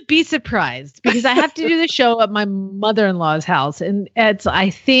 You'd be surprised because I have to do the show at my mother-in-law's house, and I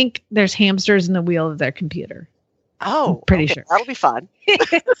think there's hamsters in the wheel of their computer. Oh, I'm pretty sure that'll be fun.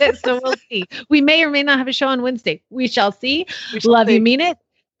 So we'll see. We may or may not have a show on Wednesday. We shall see. Love you, mean it.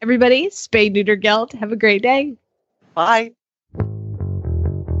 Everybody, spay, neuter, gelt. Have a great day. Bye.